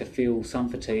athlete to feel some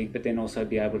fatigue, but then also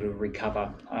be able to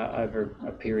recover over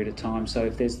a period of time. So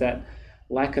if there's that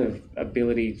lack of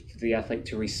ability for the athlete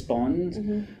to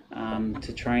respond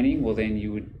to training, well then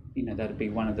you would, you know, that'd be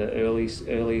one of the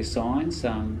earlier signs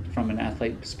from an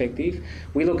athlete perspective.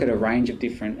 We look at a range of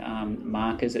different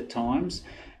markers at times,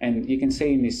 and you can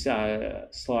see in this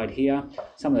slide here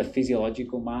some of the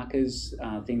physiological markers,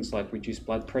 things like reduced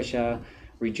blood pressure,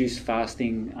 reduced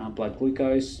fasting blood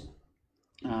glucose,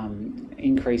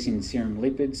 increase in serum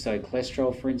lipids, so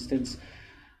cholesterol for instance,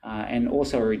 and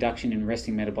also a reduction in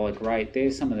resting metabolic rate.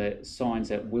 There's some of the signs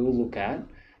that we'll look at,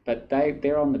 but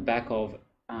they're on the back of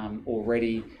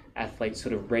already athletes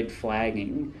sort of red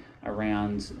flagging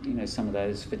around, you know, some of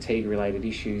those fatigue related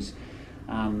issues.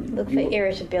 Look for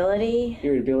irritability,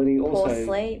 also poor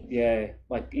sleep. Yeah,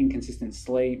 like inconsistent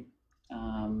sleep.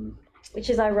 Which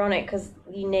is ironic because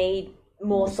you need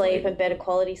more sleep and better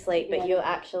quality sleep, but you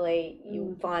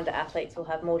find that athletes will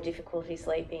have more difficulty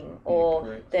sleeping,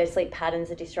 or their sleep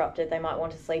patterns are disrupted. They might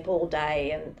want to sleep all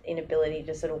day, and inability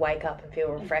to sort of wake up and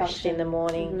feel refreshed in the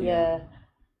morning. Yeah.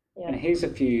 And here's a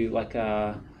few, like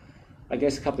I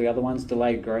guess a couple of the other ones: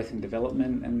 delayed growth and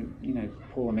development. And you know,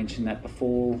 Paula mentioned that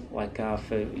before. Like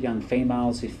for young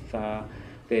females, if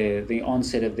the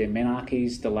onset of their menarche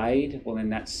is delayed, well then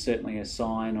that's certainly a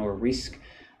sign or a risk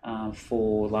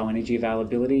for low energy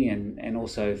availability, and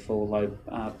also for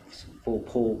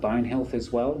poor bone health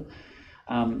as well.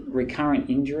 Recurrent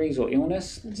injuries or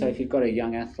illness. So if you've got a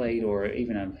young athlete or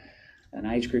even an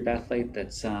age group athlete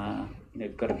that's you know,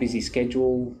 got a busy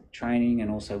schedule, training and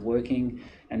also working,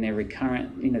 and they're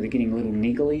recurrent, you know, they're getting little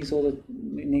niggles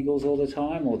all the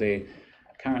time, or they're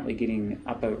currently getting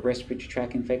upper respiratory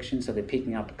tract infections, so they're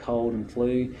picking up a cold and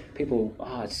flu. People,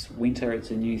 it's winter,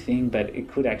 it's a new thing, but it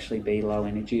could actually be low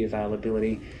energy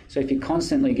availability. So if you're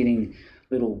constantly getting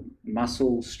little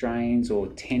muscle strains or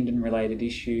tendon related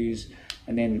issues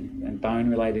and bone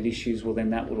related issues, well then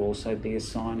that would also be a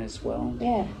sign as well.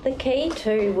 Yeah. The key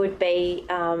too would be,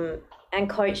 and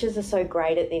coaches are so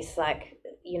great at this, like,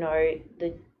 you know,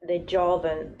 their job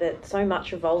and that so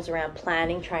much revolves around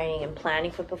planning training and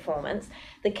planning for performance.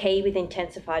 The key with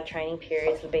intensified training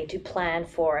periods would be to plan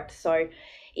for it. So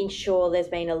ensure there's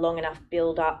been a long enough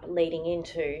build up leading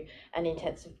into an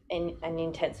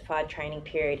intensified training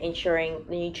period, ensuring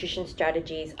the nutrition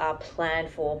strategies are planned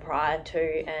for prior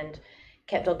to and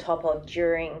kept on top of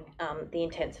during the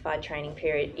intensified training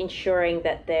period, ensuring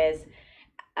that there's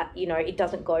you know, it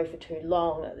doesn't go for too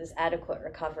long, that there's adequate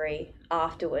recovery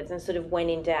afterwards, and sort of when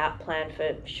in doubt, plan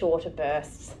for shorter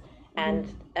bursts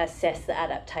and assess the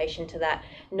adaptation to that,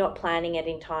 not planning it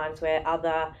in times where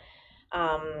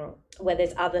where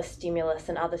there's other stimulus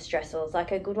and other stressors.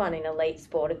 Like a good one in elite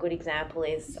sport, a good example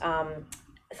is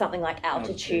something like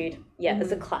altitude. Yeah,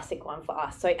 it's a classic one for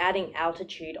us. So adding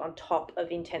altitude on top of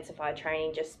intensified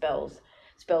training just spells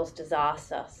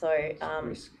disaster. So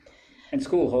and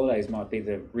school holidays might be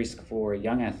the risk for a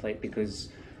young athlete because,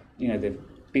 you know, they're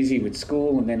busy with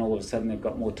school and then all of a sudden they've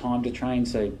got more time to train,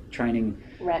 so training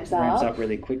ramps up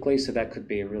really quickly, so that could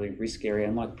be a really risk area.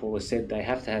 And like Paula said, they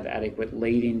have to have adequate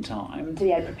lead-in time to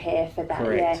be able to prepare for that.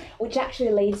 Correct. Yeah, which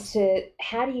actually leads to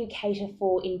how do you cater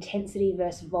for intensity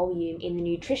versus volume in the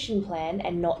nutrition plan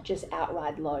and not just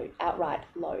outright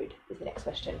load is the next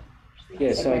question.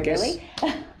 Yeah, so I guess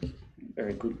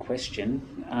very good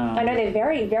question. I know they're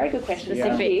very, very good questions.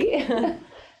 Yeah.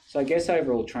 So I guess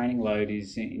overall training load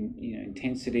is in, you know,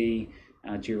 intensity,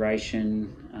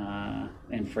 duration,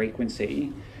 and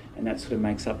frequency, and that sort of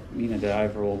makes up, you know, the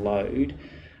overall load.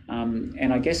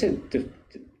 And I guess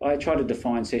I try to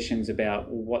define sessions about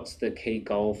what's the key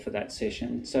goal for that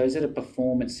session. So is it a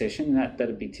performance session?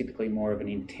 That'd be typically more of an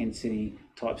intensity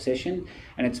type session,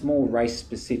 and it's more race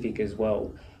specific as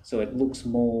well. So it looks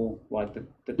more like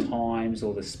the times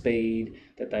or the speed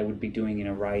that they would be doing in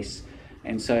a race.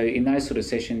 And so in those sort of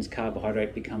sessions,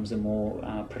 carbohydrate becomes a more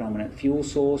predominant fuel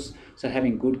source. So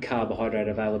having good carbohydrate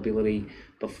availability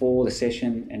before the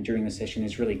session and during the session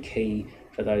is really key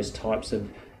for those types of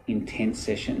intense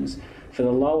sessions. For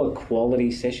the lower quality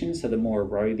sessions, so the more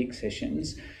aerobic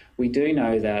sessions, we do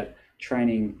know that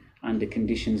training under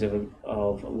conditions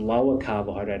of lower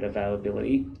carbohydrate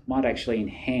availability might actually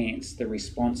enhance the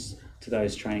response to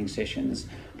those training sessions,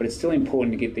 but it's still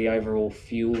important to get the overall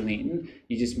fuel in.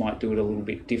 You just might do it a little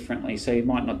bit differently. So you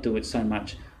might not do it so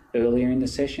much earlier in the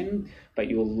session, but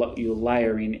you'll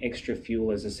layer in extra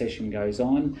fuel as the session goes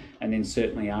on, and then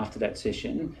certainly after that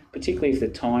session, particularly if the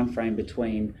time frame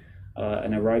between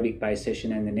an aerobic based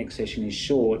session and the next session is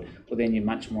short, well then you're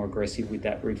much more aggressive with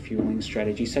that refueling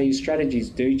strategy. So your strategies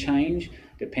do change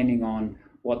depending on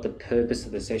what the purpose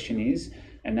of the session is,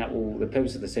 and the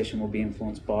purpose of the session will be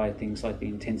influenced by things like the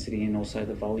intensity and also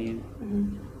the volume.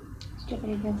 Do you have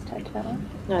anything else to add to that one?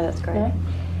 No, that's great. No?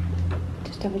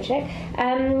 Just double check.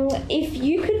 If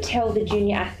you could tell the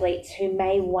junior athletes who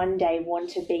may one day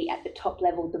want to be at the top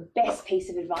level the best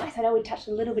piece of advice, I know we touched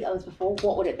a little bit on this before,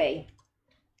 what would it be?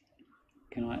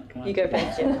 Can I You go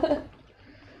first, Jim.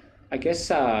 I guess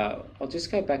I'll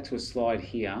just go back to a slide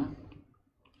here.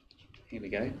 Here we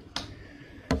go.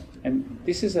 And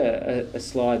this is a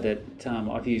slide that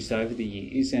I've used over the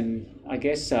years, and I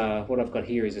guess what I've got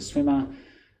here is a swimmer,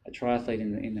 a triathlete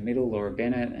in the middle, Laura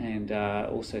Bennett, and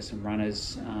also some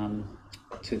runners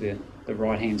to the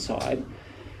right-hand side.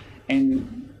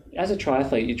 And as a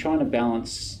triathlete, you're trying to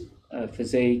balance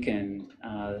physique and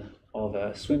of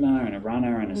a swimmer and a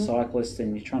runner and a cyclist,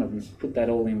 and you're trying to put that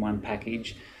all in one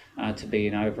package to be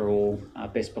an overall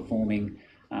best performing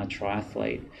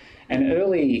triathlete. And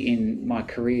early in my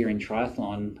career in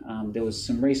triathlon, there was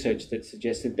some research that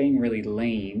suggested being really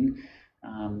lean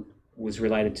was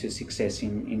related to success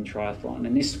in triathlon.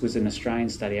 And this was an Australian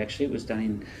study, actually. It was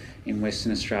done in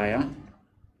Western Australia,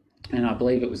 and I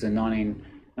believe it was the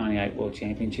 1998 World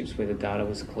Championships where the data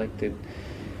was collected.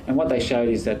 And what they showed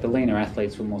is that the leaner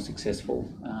athletes were more successful.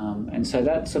 And so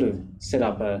that sort of set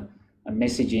up a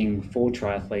messaging for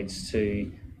triathletes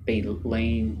to be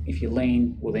lean. If you're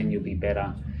lean, well, then you'll be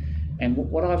better. And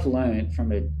what I've learned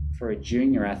for a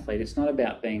junior athlete, it's not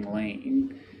about being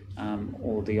lean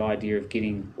or the idea of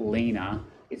getting leaner.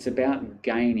 It's about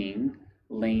gaining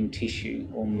lean tissue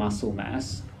or muscle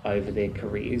mass over their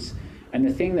careers. And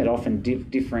the thing that often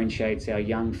differentiates our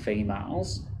young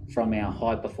females from our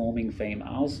high-performing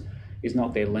females is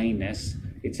not their leanness,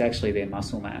 it's actually their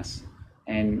muscle mass.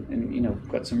 And you know, we've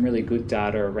got some really good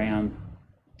data around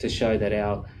to show that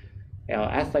our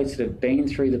athletes that have been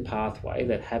through the pathway,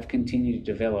 that have continued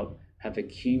to develop, have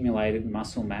accumulated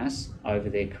muscle mass over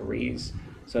their careers.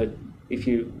 So if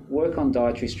you work on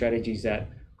dietary strategies that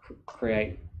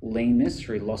create leanness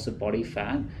through loss of body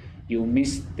fat, you'll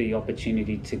miss the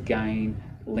opportunity to gain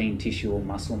lean tissue or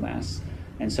muscle mass.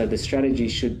 And so the strategy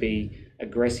should be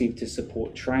aggressive to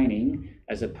support training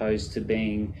as opposed to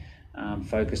being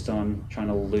focused on trying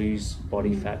to lose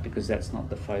body fat, because that's not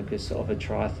the focus of a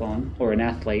triathlon or an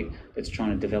athlete that's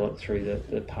trying to develop through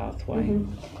the pathway.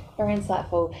 Very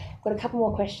insightful. Got a couple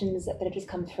more questions that have just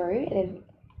come through. They're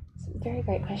some very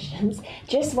great questions.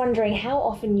 Just wondering how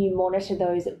often you monitor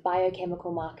those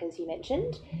biochemical markers you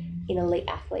mentioned in elite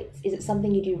athletes. Is it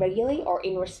something you do regularly or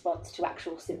in response to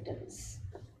actual symptoms?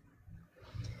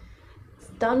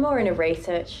 Done more in a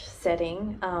research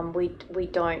setting. We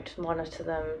don't monitor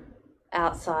them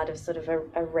outside of sort of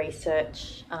a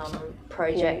research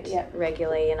project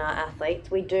regularly in our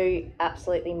athletes. We do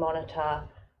absolutely monitor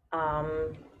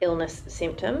illness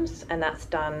symptoms, and that's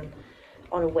done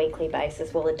on a weekly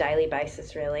basis, well, a daily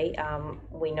basis really.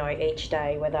 We know each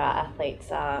day whether our athletes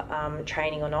are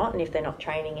training or not, and if they're not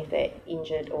training, if they're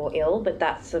injured or ill, but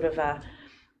that's sort of a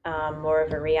more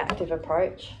of a reactive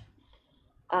approach.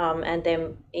 And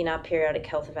then in our periodic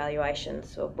health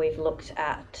evaluations, we've looked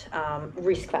at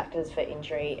risk factors for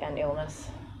injury and illness.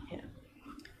 Yeah.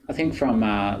 I think from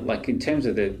like in terms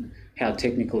of how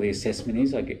technical the assessment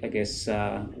is, I guess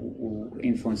will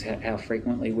influence how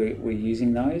frequently we're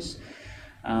using those.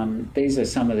 These are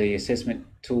some of the assessment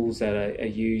tools that are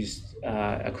used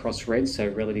across RED, so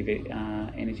relative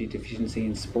energy deficiency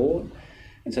in sport.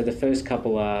 And so the first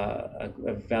couple are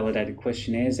validated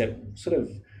questionnaires that sort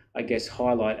of, I guess,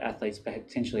 highlight athletes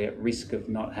potentially at risk of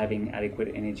not having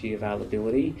adequate energy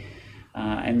availability.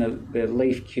 And the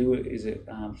LEAF Q is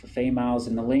for females,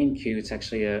 and the Lean Q, it's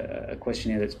actually a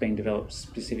questionnaire that's been developed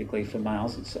specifically for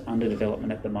males. It's under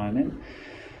development at the moment.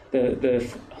 The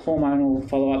hormonal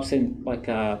follow-ups, and like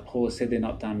Paula said, they're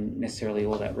not done necessarily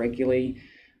all that regularly,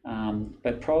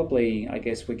 but probably, I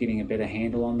guess, we're getting a better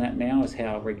handle on that now as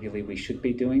how regularly we should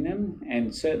be doing them.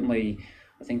 And certainly,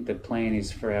 I think the plan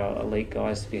is for our elite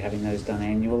guys to be having those done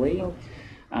annually.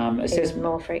 Assessment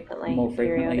more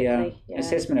frequently. Yeah.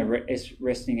 Assessment of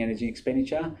resting energy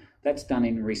expenditure, that's done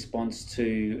in response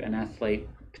to an athlete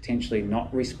potentially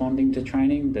not responding to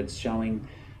training that's showing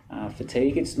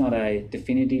fatigue. It's not a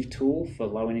definitive tool for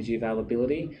low energy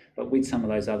availability, but with some of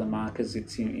those other markers,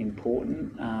 it's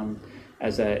important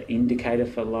as an indicator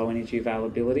for low energy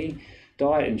availability.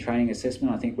 Diet and training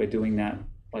assessment, I think we're doing that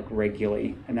like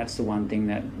regularly, and that's the one thing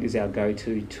that is our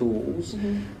go-to tools,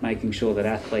 making sure that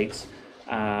athletes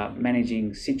are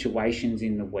managing situations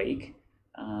in the week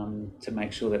to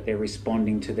make sure that they're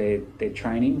responding to their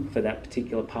training for that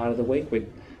particular part of the week, with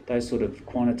those sort of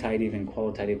quantitative and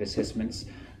qualitative assessments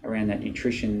around that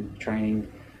nutrition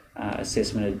training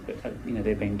assessment.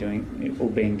 They've been doing all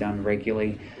being done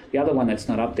regularly. The other one that's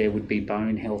not up there would be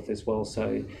bone health as well.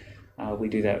 So we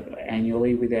do that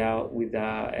annually with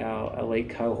our elite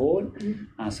cohort.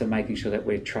 So making sure that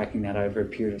we're tracking that over a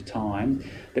period of time.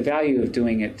 The value of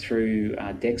doing it through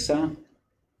DEXA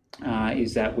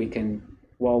is that we can,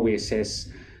 while we assess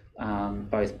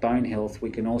both bone health,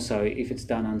 we can also, if it's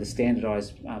done under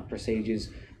standardised procedures,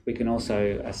 we can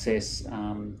also assess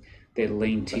their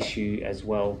lean tissue as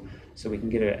well. So we can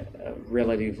get a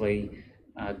relatively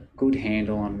good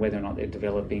handle on whether or not they're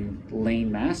developing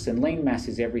lean mass. And lean mass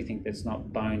is everything that's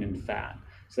not bone and fat.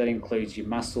 So that includes your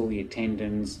muscle, your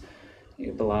tendons,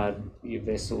 your blood, your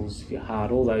vessels, your heart,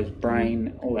 all those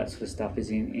brain, all that sort of stuff is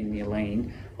in your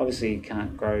lean. Obviously you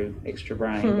can't grow extra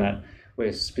brain, but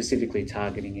we're specifically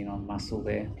targeting in on muscle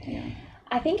there. Yeah.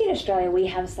 I think in Australia we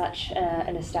have such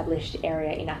an established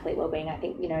area in athlete wellbeing. I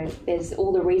think, there's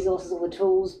all the resources, all the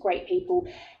tools, great people.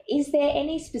 Is there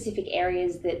any specific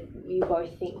areas that you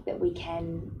both think that we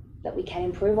can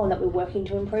improve on, that we're working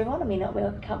to improve on? I mean, we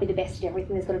can't be the best at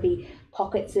everything. There's got to be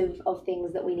pockets of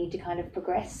things that we need to kind of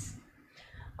progress.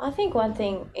 I think one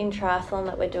thing in triathlon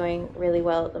that we're doing really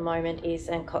well at the moment is,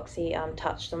 and Coxie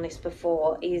touched on this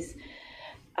before, is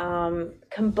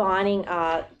combining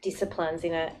our disciplines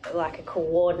in a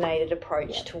coordinated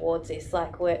approach towards this.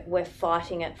 Like we're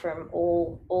fighting it from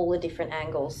all the different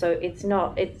angles. So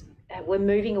we're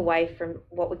moving away from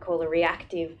what we call a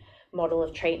reactive model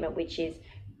of treatment, which is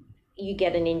you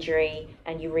get an injury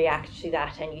and you react to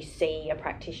that and you see a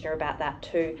practitioner about that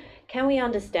too. Can we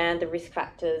understand the risk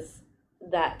factors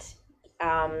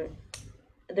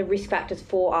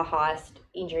for our highest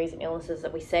injuries and illnesses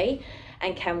that we see,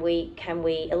 and can we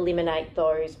eliminate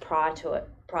those prior to it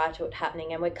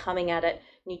happening? And we're coming at it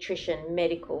nutrition,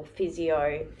 medical,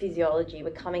 physiology.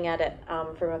 We're coming at it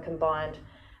from a combined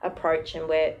approach, and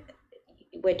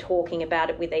we're talking about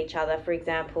it with each other. For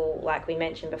example, like we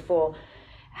mentioned before,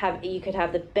 you could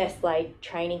have the best laid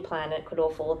training plan and it could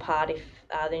all fall apart if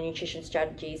the nutrition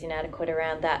strategy is inadequate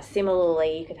around that.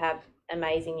 Similarly, you could have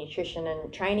amazing nutrition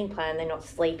and training plan, they're not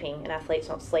sleeping, an athlete's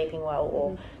not sleeping well,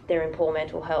 or they're in poor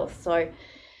mental health. So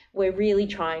we're really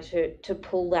trying to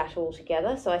pull that all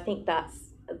together. So I think that's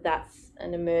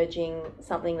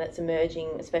something that's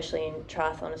emerging, especially in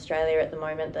Triathlon Australia at the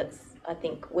moment. I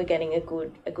think we're getting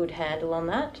a good handle on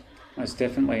that. Most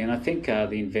definitely, and I think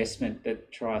the investment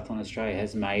that Triathlon Australia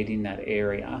has made in that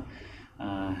area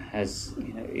has,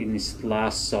 in this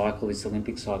last cycle, this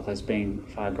Olympic cycle, has been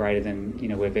far greater than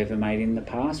we've ever made in the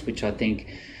past. Which I think,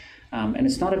 and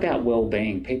it's not about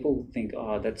well-being. People think,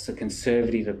 that's a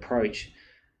conservative approach.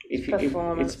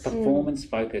 It's performance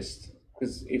focused,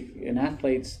 because if an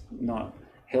athlete's not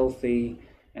healthy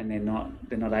and they're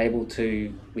not able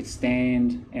to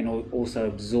withstand and also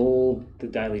absorb the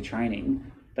daily training,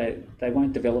 they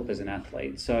won't develop as an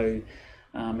athlete. So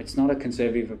it's not a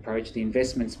conservative approach. The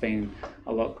investment's been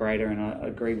a lot greater, and I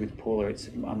agree with Paula, it's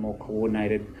a more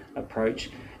coordinated approach.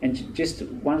 And just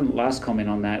one last comment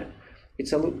on that,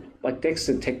 it's like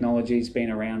DEXA technology's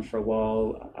been around for a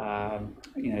while.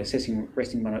 Assessing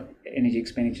resting energy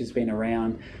expenditure's been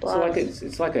around. So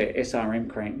it's like a SRM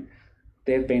crank.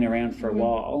 They've been around for a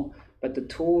while, but the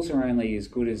tools are only as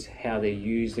good as how they're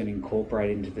used and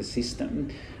incorporated into the system.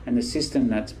 And the system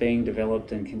that's being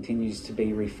developed and continues to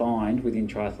be refined within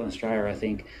Triathlon Australia, I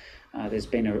think there's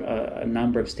been a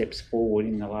number of steps forward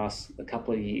in the last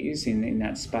couple of years in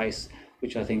that space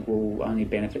which I think will only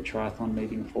benefit triathlon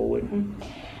moving forward.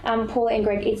 Paula and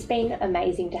Greg, it's been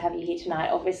amazing to have you here tonight.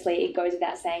 Obviously, it goes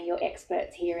without saying you're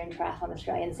experts here in Triathlon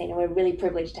Australian scene, and we're really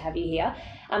privileged to have you here.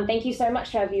 Thank you so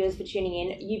much to our viewers for tuning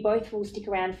in. You both will stick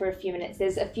around for a few minutes.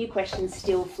 There's a few questions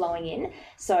still flowing in,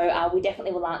 so we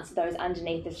definitely will answer those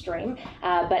underneath the stream.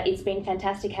 But it's been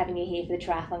fantastic having you here for the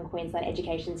Triathlon Queensland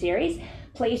Education Series.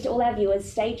 Please, to all our viewers,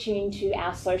 stay tuned to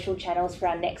our social channels for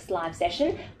our next live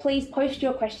session. Please post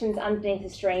your questions underneath the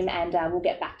stream, and we'll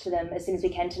get back to them as soon as we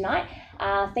can tonight.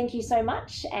 Thank you so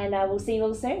much, and we'll see you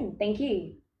all soon. Thank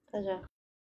you. Pleasure.